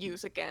doesn't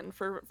use again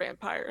for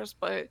vampires.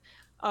 But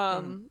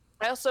I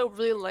also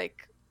really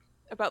like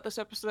about this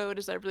episode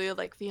is I really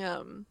like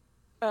the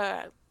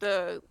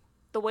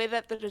way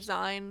that the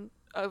design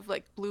of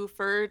like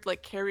Bluford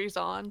like carries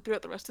on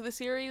throughout the rest of the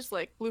series.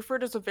 Like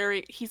Bluford is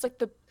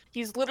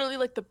he's literally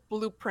like the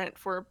blueprint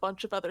for a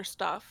bunch of other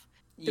stuff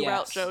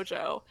throughout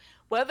JoJo,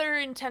 whether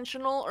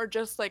intentional or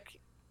just like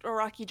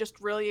Araki just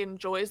really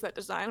enjoys that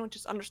design, which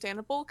is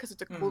understandable because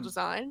it's a cool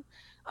design.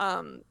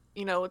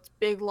 It's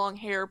big long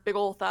hair, big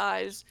old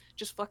thighs,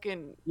 just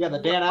fucking the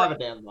Dan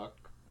Avidan look.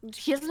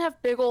 He doesn't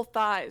have big old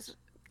thighs.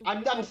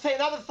 I'm saying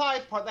not the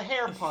size part, the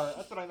hair part.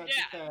 That's what I meant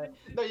to say.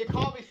 No, you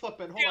call me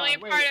slipping. Hold The only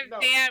on, wait. part of No.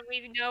 Dan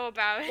we know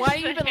about. Why are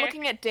you even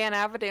looking at Dan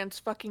Avidan's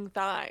fucking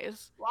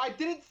thighs? Well, I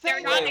didn't say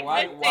They're that. not Wait,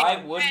 why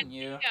existing. wouldn't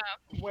you?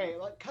 Wait,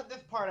 cut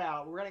this part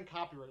out. We're getting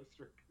copyright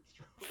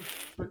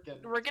We're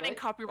getting strike.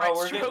 copyright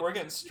Oh, strokes. we're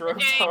getting stroked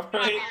Getting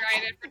already.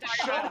 copyrighted for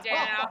talking about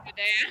Dan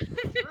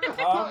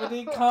Alpha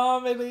Dan.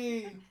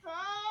 Comedy.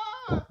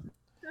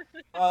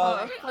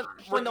 Ah!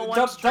 When the we're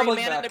one straight doubling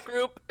man in back. the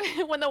group,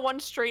 when the one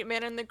straight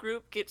man in the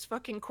group gets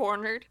fucking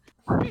cornered.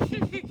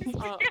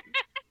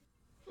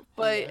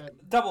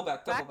 But Double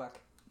back.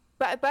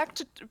 back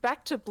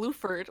to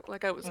Blueford,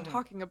 like I was Mhm.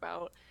 talking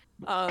about,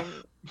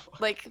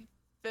 like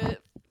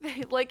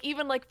like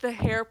even like the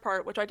hair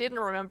part, which I didn't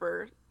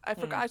remember. I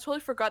totally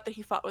forgot that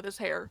he fought with his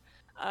hair.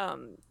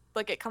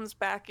 Like it comes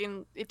back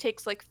and it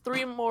takes like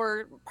 3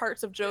 more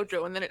parts of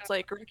JoJo, and then it's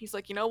like Ricky's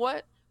like, you know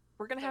what?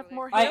 We're gonna have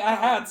more hair. I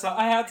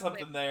had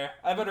something there.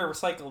 I better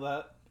recycle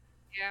that.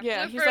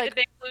 Yeah, Blue he's Fur, like- the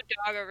big blue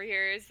dog over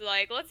here, is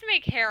like, let's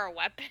make hair a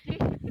weapon.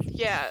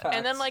 Yeah,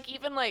 and then Facts. like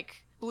even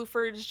like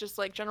Blueford is just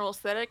like general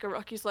aesthetic, and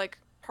Rocky's like,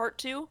 part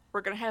 2,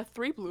 we're gonna have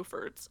 3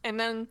 Bluefords, and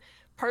then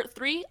part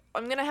 3,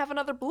 I'm gonna have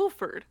another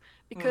Blueford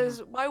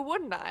because why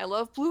wouldn't I? I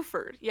love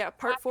Blueford. Yeah,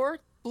 part 4,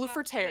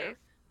 Blueford's hair.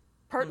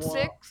 Part Mwah.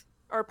 6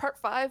 or part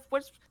 5,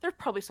 there's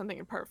probably something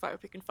in part 5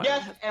 we can find.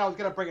 Yes, and I was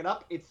gonna bring it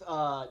up. It's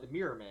the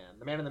Mirror Man,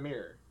 the Man in the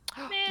Mirror.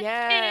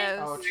 Yes.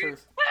 Oh,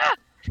 truth.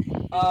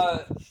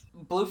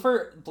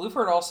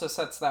 Blueford also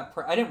sets that.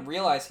 I didn't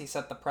realize he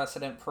set the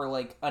precedent for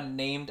like a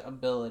named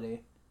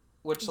ability,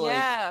 which like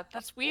Yeah,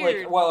 that's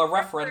weird. like well a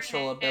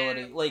referential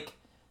ability. Like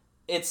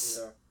it's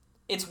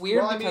weird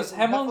Well, I mean, because Hemon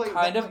definitely- kind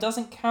of definitely-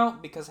 doesn't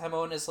count because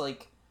Hemon is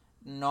like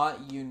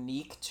not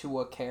unique to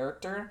a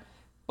character.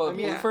 But I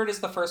mean, Blueford is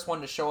the first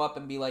one to show up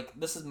and be like,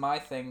 "This is my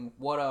thing.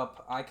 What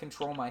up? I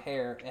control my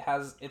hair.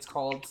 It's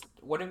called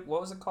what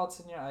was it called,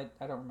 Sinya?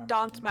 I don't remember.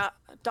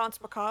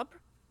 Danse Macabre.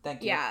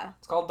 Thank you. Yeah.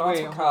 It's called Dance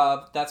Wait,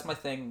 Macabre. That's my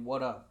thing.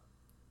 What up?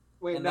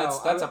 Wait, And no,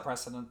 that's a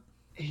precedent.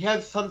 he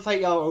has Sunset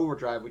Yellow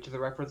Overdrive, which is a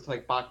reference to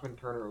like Bachman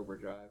Turner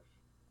Overdrive.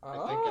 I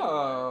think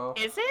Oh.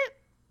 Is it?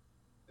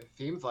 It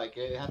seems like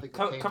it. It has like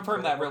the same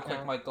Confirm that real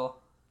chromatic quick, Michael.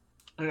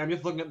 And I'm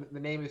just looking at the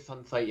name is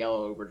Sunset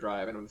Yellow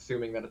Overdrive, and I'm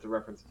assuming that it's a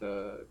reference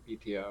to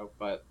BTO.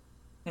 But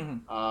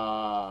Mhm.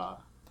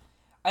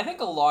 I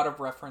think a lot of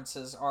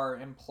references are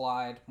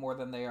implied more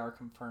than they are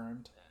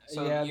confirmed.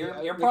 So Yeah,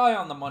 you're probably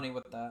on the money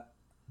with that.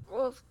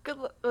 Well, it's good.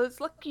 It's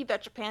lucky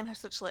that Japan has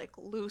such like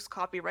loose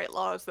copyright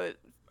laws that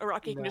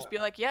Araki can just be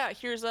like, yeah,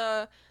 here's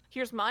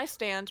my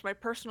stand, my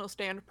personal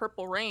stand,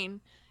 Purple Rain,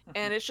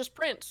 and it's just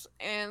prints,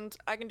 and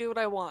I can do what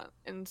I want,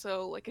 and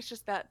so like it's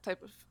just that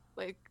type of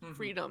like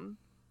freedom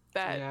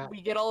that we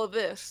get all of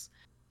this,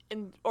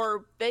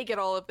 or they get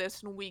all of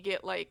this, and we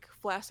get like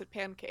Flaccid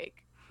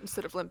Pancake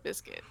instead of Limp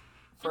Bizkit.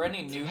 For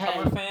any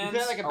newcomer fans,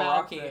 is that like a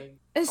bad Araki, thing?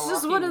 It's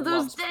just Araki one of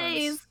those loves Prince.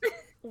 days.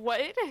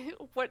 What?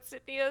 What,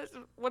 Cynthia?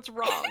 What's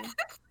wrong?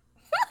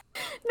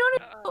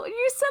 No,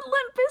 you said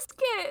Limp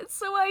Bizkit,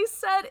 so I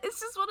said it's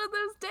just one of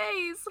those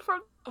days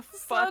from the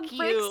song Fuck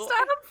Break you.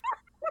 Stuff.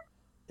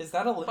 Is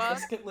that a Limp Fuck.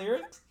 Bizkit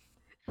lyric?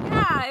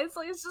 Yeah,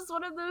 it's just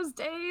one of those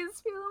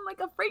days feeling like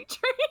a freight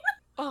train.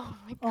 Oh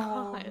my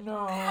Oh god.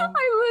 no.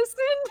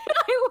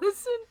 I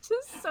listened to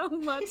so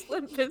much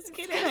Limp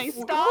Bizkit in high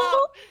school.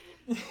 Stop.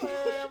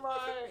 Where am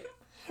I?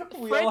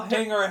 We Fred all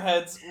hang our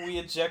heads. We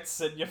eject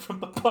Sinya from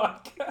the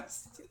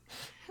podcast.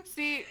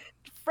 See,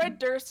 Fred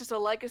Durst is a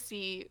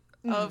legacy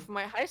of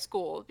my high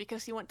school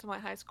because he went to my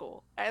high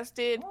school, as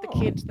did the Oh.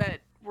 kids that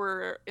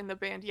were in the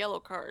band Yellow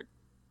Card.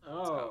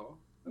 Oh.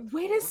 that's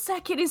Wait cool. a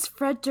second, is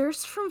Fred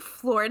Durst from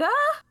Florida?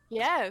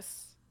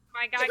 Yes. Oh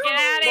my god, get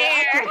out of Well, I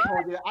here! could've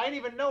told you that. I didn't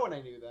even know when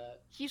I knew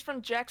that. He's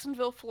from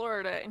Jacksonville,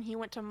 Florida, and he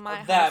went to my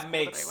high That school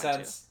makes that I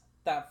went to. sense.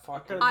 That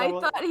fucking. Okay. I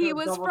Double- thought he could've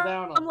was doubled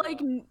down on from like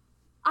that.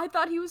 I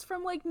thought he was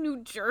from like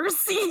New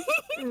Jersey.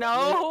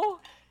 No,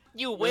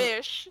 you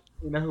wish.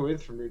 You know who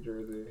is from New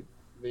Jersey?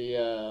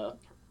 The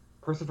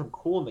person from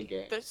Cool in the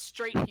Game. The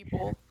straight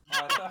people.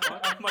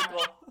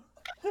 Michael.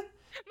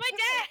 My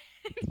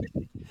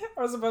dad!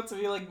 I was about to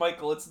be like,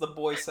 Michael, it's the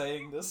boy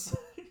saying this.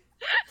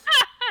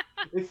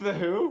 It's the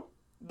Who?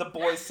 The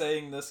boy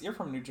saying this. You're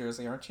from New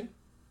Jersey, aren't you?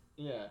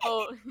 Yeah.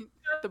 Oh,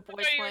 the boys What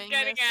are you playing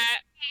getting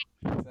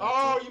this. at?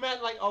 Oh, you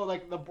meant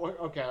like the boy.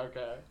 Okay.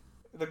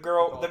 The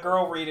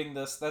girl reading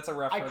this. That's a I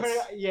reference.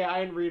 couldn't. Yeah, I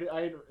didn't read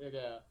it.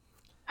 Yeah.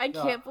 I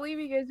No. can't believe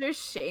you guys are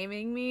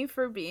shaming me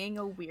for being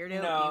a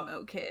weirdo No.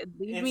 emo kid.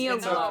 Leave It's, me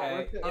it's alone.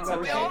 okay. No, It's no,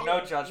 okay. no.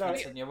 No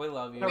judgments No. in you. We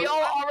love you. No. We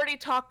all already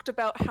talked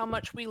about how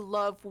much we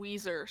love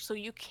Weezer, so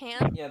you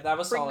can't. Yeah, that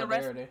was Bring the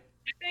rest- solidarity.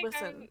 I think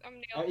Listen.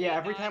 I'm nailing Yeah. it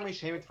Every now. time we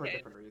shame, it's for a Okay.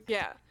 different reason.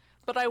 Yeah,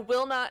 but I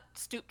will not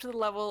stoop to the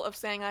level of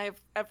saying I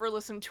have ever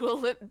listened to a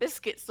Limp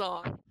Bizkit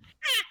song.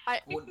 I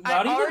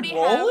Not already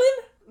even rolling?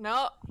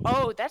 no.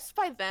 Oh, that's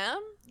by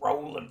them.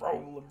 Rolling.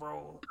 Oh,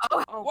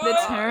 What? The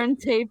God.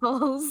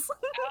 turntables. Oh,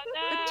 The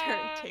no.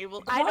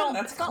 turntable. Come I on, don't.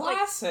 that's it's not like-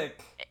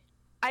 classic.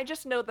 I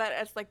just know that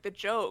as like the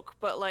joke,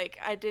 but like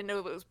I didn't know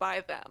it was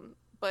by them.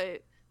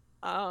 But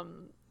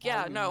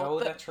Yeah, you no. know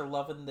that you're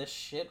loving this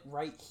shit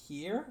right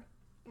here?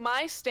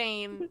 The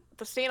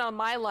stain on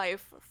my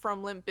life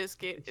from Limp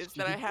Bizkit is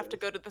that I have to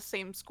go to the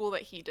same school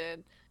that he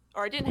did.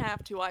 Or I didn't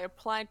have to, I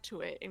applied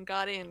to it and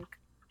got in.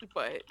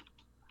 But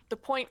the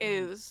point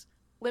is,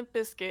 Limp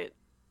Bizkit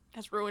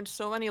has ruined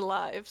so many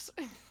lives.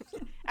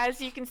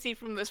 As you can see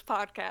from this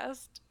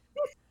podcast.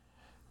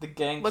 The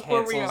gang Look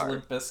where we cancels are.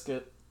 Limp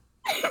Bizkit.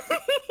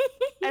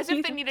 As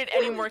if they needed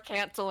any more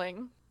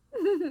canceling.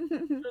 They're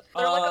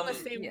like on the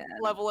same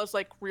level as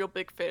like Real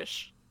Big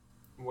Fish.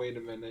 Wait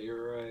a minute,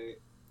 you're right.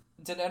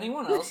 Did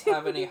anyone else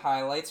have any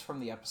highlights from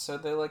the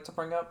episode they'd like to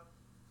bring up?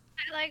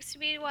 I like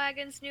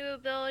Speedwagon's new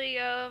ability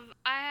of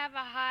I have a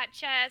hot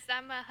chest,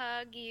 I'ma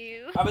hug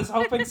you. I was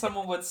hoping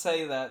someone would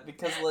say that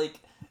because like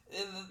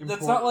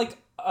that's not like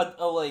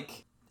a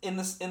like in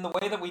the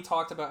way that we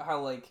talked about how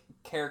like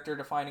character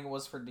defining it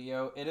was for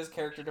Dio. It is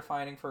character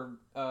defining for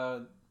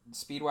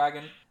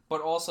Speedwagon,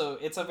 but also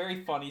it's a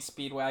very funny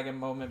Speedwagon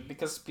moment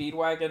because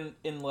Speedwagon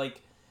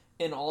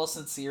in all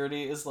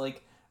sincerity is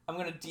like, I'm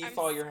gonna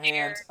dethaw your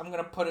hands. I'm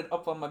gonna put it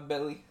up on my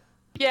belly.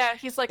 Yeah,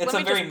 he's like, it's a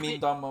very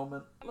memed on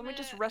moment. Let me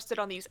just rest it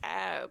on these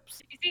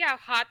abs. You see how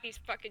hot these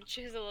fucking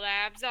chiseled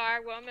abs are?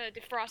 Well, I'm gonna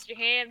defrost your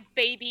hand,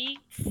 baby.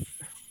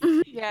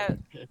 Yeah,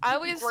 I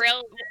always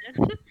Grilled.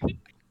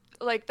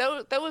 like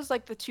that was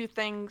like the two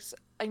things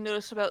I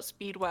noticed about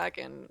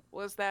Speedwagon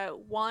was that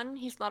one,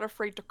 he's not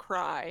afraid to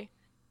cry.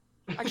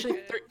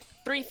 Actually,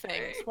 three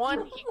things.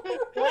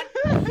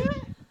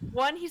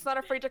 One, he's not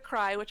afraid to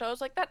cry, which I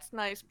was like, that's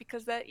nice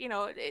because that, you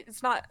know,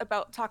 it's not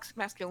about toxic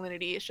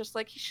masculinity. It's just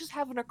like he's just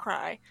having a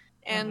cry,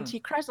 and he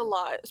cries a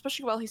lot,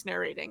 especially while he's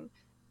narrating,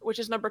 which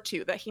is number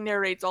 2, that he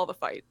narrates all the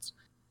fights.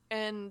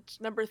 And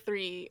number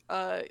 3,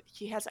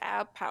 he has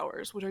ab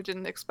powers, which I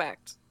didn't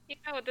expect. You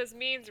know what this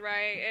means,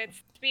 right?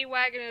 It's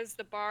Speedwagon is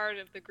the bard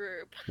of the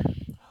group.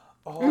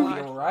 Oh,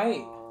 you're right.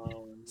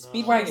 No.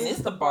 Speedwagon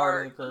is the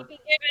bard of the group. He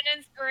can give an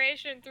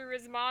inspiration through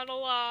his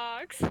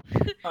monologues.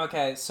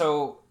 Okay,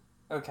 so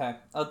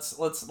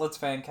let's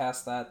fan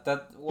cast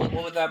that. What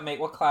would that make?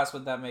 What class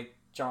would that make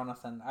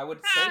Jonathan? I would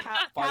say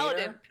Paladin.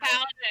 Paladin.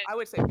 I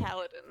would say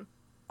Paladin.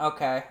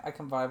 Okay, I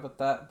can vibe with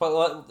that.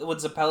 But would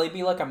Zeppeli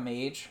be like a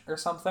mage or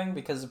something?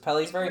 Because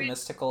Zeppeli's very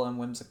mystical and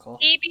whimsical.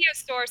 He'd be a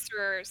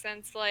sorcerer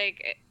since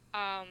like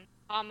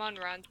Amon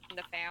runs in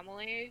the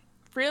family.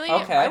 Really?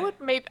 Okay. I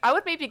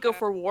would maybe go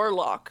for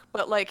Warlock,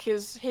 but like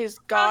his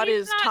god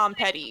is Tom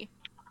Petty.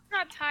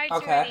 Not tied to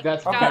Okay. anything.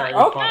 That's Okay. very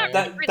Oh,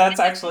 funny. that's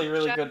actually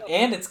really good,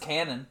 and it's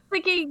canon.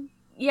 Thinking,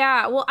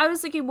 yeah. Well, I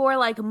was thinking more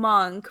like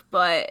Monk,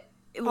 but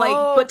like,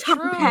 Oh, but Tom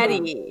true.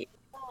 Petty.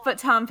 But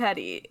Tom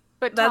Petty.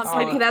 But That's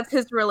Tom Petty. that's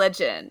his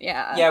religion.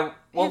 Yeah. Yeah,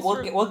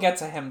 we'll get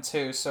to him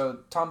too. So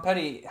Tom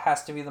Petty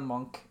has to be the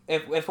monk.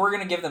 If we're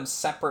gonna give them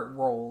separate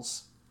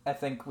roles, I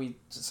think we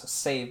just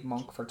save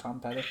Monk for Tom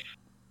Petty.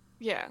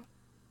 Yeah.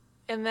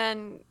 And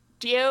then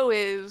Dio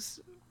is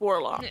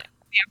Warlock.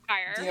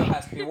 Vampire. Dio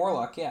has to be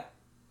Warlock, yeah.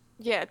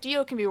 Yeah,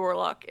 Dio can be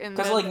Warlock.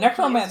 Because like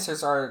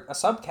necromancers are a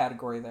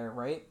subcategory there,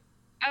 right?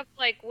 Of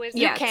like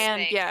wisdom. You can,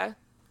 thing. yeah.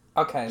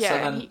 Okay, so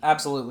Yeah, then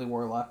absolutely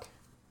Warlock.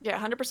 Yeah,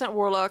 100%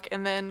 Warlock.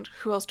 And then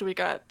who else do we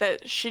got?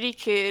 That shitty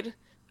kid.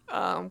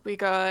 We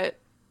got.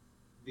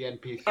 The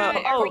NPC.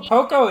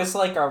 Poco is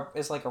like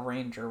a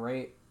ranger,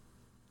 right?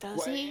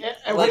 Does he?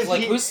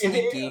 Like who's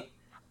sneaky?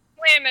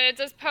 Wait a minute,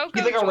 does Poco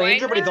He's like a join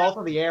ranger, but he's them?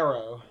 also the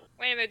arrow.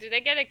 Wait a minute, do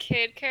they get a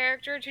kid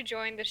character to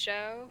join the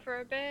show for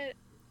a bit?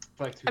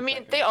 For like 2 I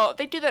mean, seconds.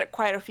 they do that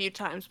quite a few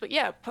times, but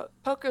yeah,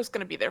 Poco's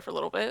gonna be there for a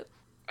little bit.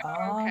 Okay,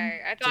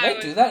 I Do thought they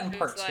it do was that in just,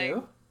 part like-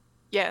 2?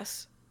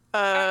 Yes.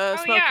 Oh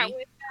Smokey. yeah,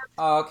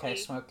 Oh, okay,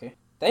 Smokey.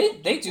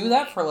 They do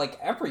that for like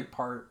every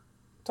part,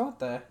 don't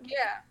they?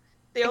 Yeah.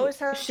 They always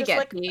have just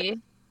like.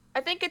 Shigeki. I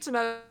think it's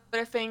another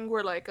thing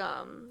where like there's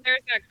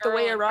that the girl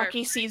way in Araki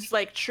Perfect. sees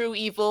like true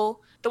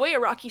evil, the way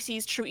Araki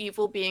sees true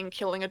evil being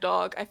killing a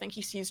dog, I think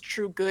he sees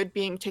true good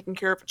being taking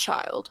care of a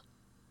child.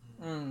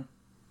 Mm.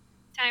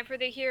 Time for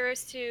the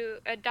heroes to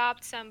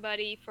adopt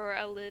somebody for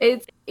a little.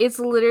 It's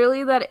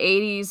literally that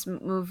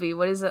 80s movie.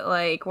 What is it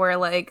like? Where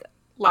like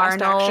Last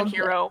action Arnold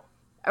hero.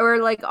 or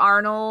like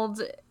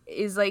Arnold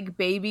is like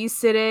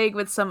babysitting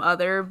with some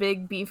other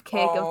big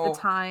beefcake of Oh. the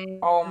time.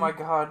 Oh my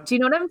god. Do you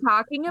know what I'm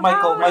talking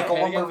about? Michael,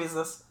 what Yeah. movie is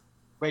this?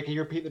 Wait, can you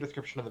repeat the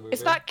description of the movie?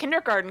 It's not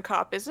Kindergarten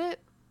Cop, is it?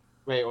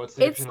 Wait, what's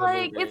the It's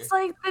description of the movie? it's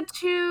like the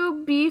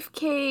two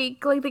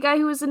beefcake, like the guy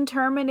who was in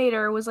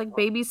Terminator was like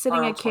babysitting a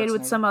Arnold kid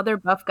with Schwarzenegger. some other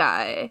buff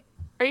guy.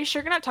 Are you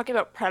sure you're not talking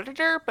about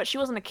Predator? But she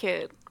wasn't a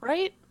kid,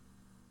 right?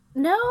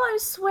 No, I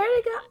swear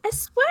to God, I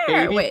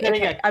swear. Wait, Babysitting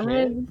okay, a I'm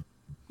kid? gonna.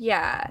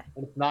 Yeah,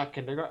 It's not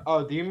kindergarten.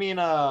 Oh, do you mean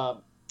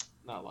not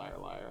liar?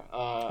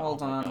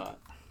 Hold oh my on. God.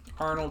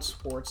 Arnold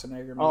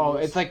Schwarzenegger. Oh,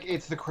 movies. it's like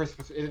it's the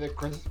Christmas. Is it a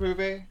Christmas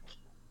movie?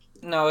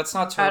 No, it's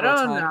not I Turbo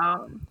don't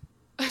Time.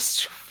 know.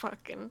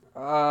 Fucking.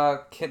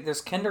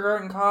 There's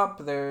Kindergarten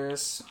Cop.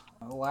 There's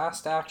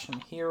Last Action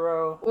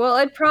Hero. Well,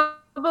 it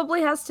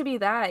probably has to be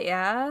that,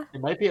 yeah.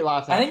 It might be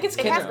Last. I think it's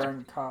Action Hero.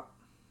 Kindergarten Cop.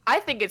 I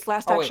think it's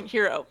Last Oh, wait. Action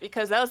Hero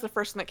because that was the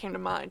first thing that came to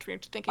mind when you're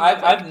thinking. I've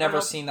of, like, never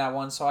Arnold. seen that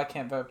one, so I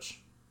can't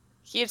vouch.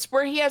 It's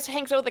where he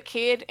hangs out with a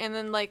kid, and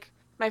then like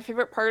my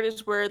favorite part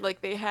is where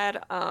like they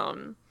had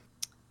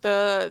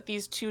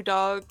these two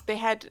dogs. They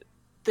had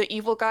the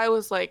evil guy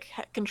was like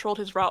controlled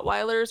his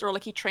Rottweilers, or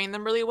like he trained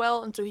them really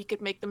well, and so he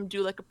could make them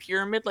do like a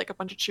pyramid, like a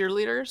bunch of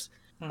cheerleaders.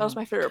 That was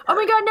my favorite part.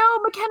 Oh my god, no,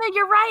 McKenna,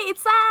 you're right.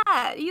 It's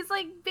that. He's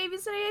like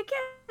babysitting a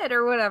kid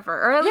or whatever.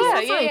 Or at least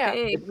that's what I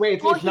think.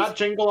 Wait, it's not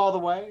Jingle All the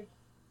Way?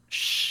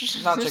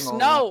 Shh, Not Jingle All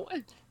no. the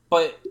Way.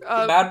 But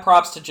mad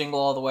props to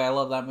Jingle All the Way. I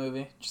love that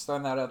movie. Just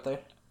throwing that out there.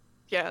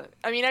 Yeah,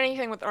 I mean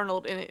anything with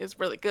Arnold in it is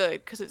really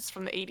good because it's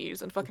from the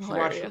 '80s and fucking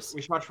hilarious. We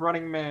should watch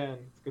Running Man.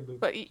 It's a good movie.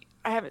 But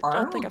I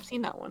don't think I've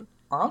seen that one.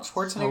 Arnold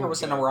Schwarzenegger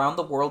was in Around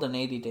the World in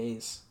 80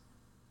 Days.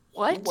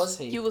 What? Who was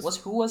he? Who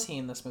was he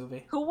in this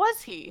movie? Who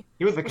was he?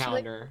 He was the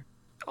calendar.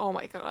 Oh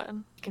my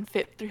god. He can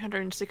fit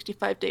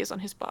 365 days on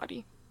his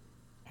body.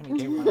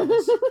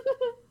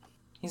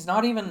 He's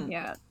not even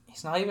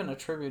He's not even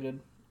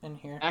attributed in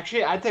here.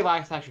 Actually, I'd say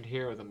Last Action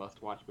Hero is a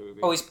must-watch movie.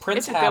 Oh, he's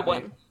Prince It's a good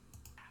one.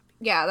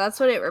 Yeah, that's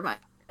what it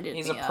reminded me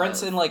He's a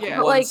prince in like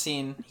Yeah. one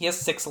scene. He has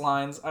 6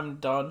 lines. I'm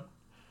done.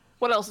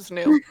 What else is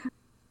new?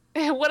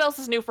 What else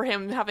is new for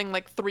him having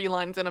like 3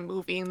 lines in a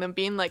movie and then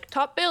being like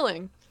top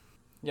billing?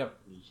 Yep.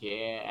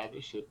 Yeah,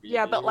 this should be.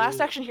 Yeah, but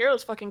Last Action Hero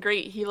is fucking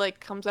great. He like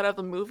comes out of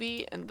the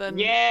movie and then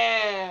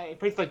Yeah, he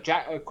plays like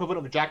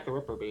equivalent of Jack the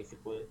Ripper,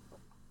 basically.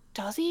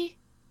 does he?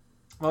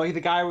 Well, he's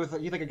like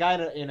a guy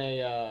in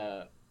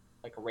a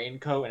like a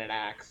raincoat and an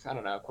axe. I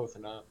don't know, close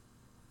enough.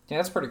 Yeah,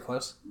 that's pretty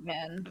close.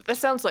 Man. That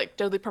sounds like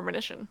Deadly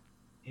Premonition.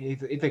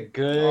 It's a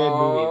good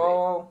movie.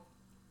 Oh.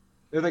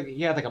 There's like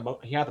he had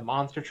the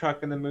monster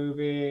truck in the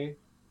movie.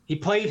 He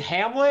played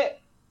Hamlet.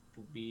 To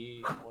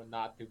be or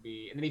not to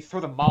be, and then he threw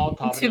the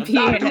Molotov. To and be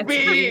not or to not to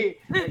be.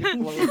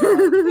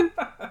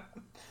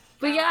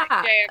 But yeah,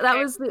 that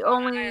was the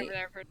only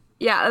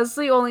that's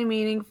the only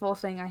meaningful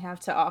thing I have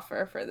to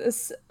offer for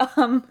this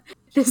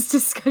this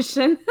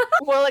discussion.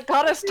 Well, it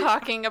got us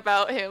talking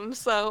about him,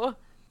 so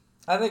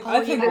I think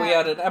we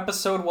had an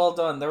episode well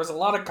done. There was a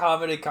lot of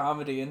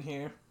comedy in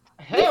here.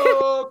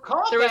 Hello,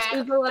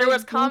 there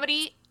was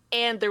comedy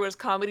and there was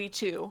comedy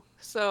too.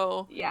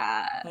 So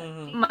yeah,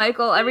 Mm-hmm.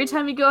 Michael, every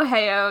time you go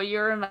heyo,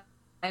 you remind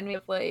me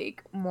of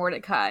like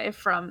Mordecai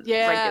from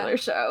regular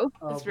show.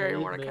 It's very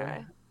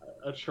Mordecai.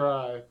 A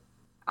try.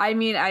 I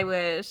mean, I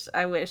wish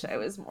I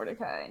was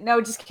Mordecai.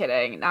 No, just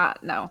kidding. No.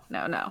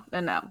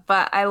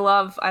 But I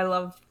love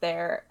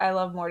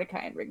Mordecai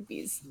and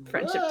Rigby's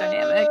friendship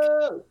dynamic.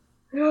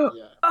 Yeah.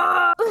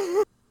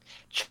 Oh!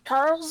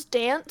 Charles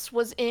Dance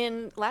was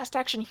in Last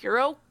Action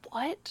Hero.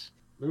 What?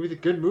 Movie's a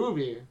good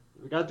movie.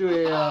 We gotta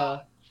do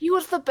a. He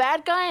was the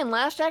bad guy in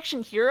Last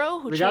Action Hero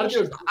who changed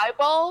his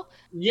eyeball.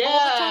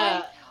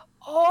 Yeah.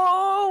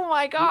 Oh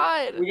my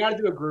god. We gotta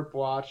do a group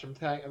watch.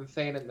 I'm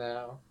saying it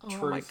now.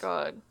 Oh my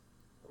god.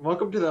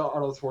 Welcome to the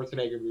Arnold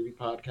Schwarzenegger movie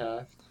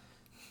podcast.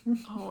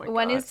 Oh my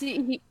when god. is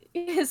he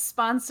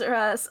sponsor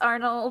us,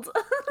 Arnold?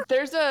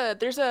 There's a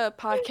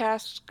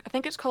podcast, I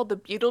think it's called the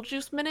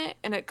Beetlejuice Minute,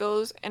 and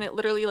it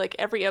literally like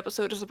every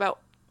episode is about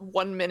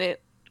 1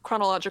 minute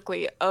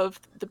chronologically of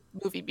the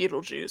movie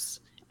Beetlejuice,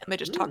 and they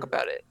just talk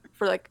about it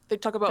for like they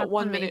talk about That's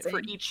 1 minute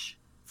amazing.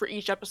 for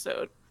each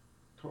episode.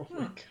 Oh my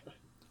god.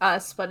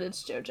 Us, but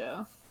it's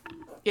JoJo.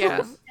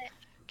 Yeah.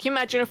 Can you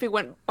imagine if we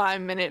went by a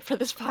minute for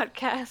this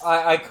podcast?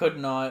 I could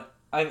not.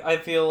 I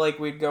feel like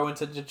we'd go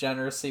into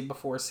degeneracy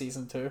before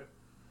season 2.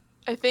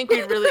 I think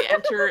we'd really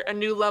enter a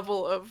new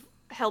level of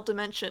hell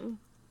dimension.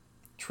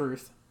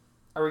 Truth.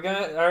 Are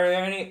there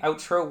any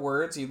outro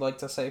words you'd like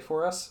to say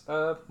for us,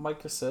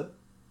 Mike or Sid?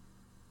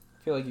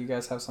 I feel like you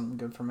guys have something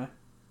good for me.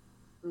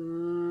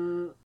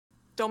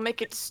 Don't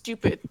make it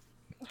stupid.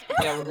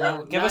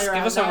 Yeah, give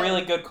us a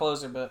really good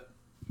closer bit.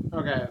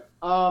 Okay.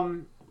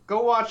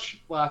 Go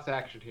watch Last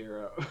Action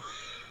Hero.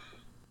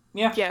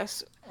 Yeah.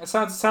 Yes. It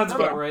sounds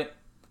about right.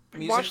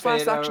 Music Watch Last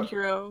fade Action out.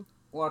 Hero.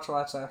 Watch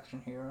Last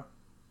Action Hero.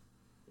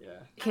 Yeah.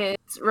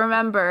 Kids,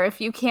 remember,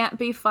 if you can't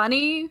be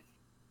funny,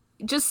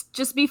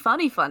 just be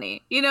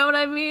funny. You know what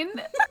I mean?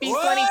 Be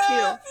funny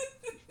too.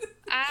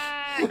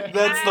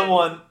 That's the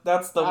one.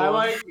 That's the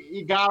one.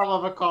 You gotta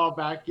love a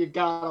callback. You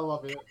gotta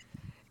love it.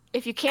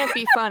 If you can't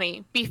be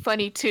funny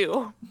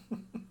too.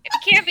 If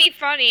you can't be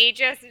funny,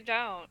 just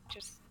don't.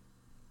 Just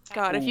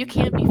God, if you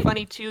can't be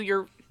funny too,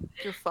 you're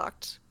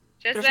fucked.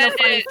 just There's no that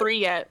funny 3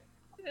 yet.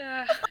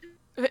 uh,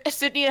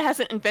 Sydney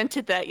hasn't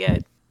invented that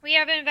yet. we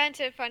haven't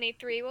invented funny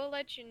 3. We'll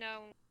let you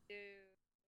know.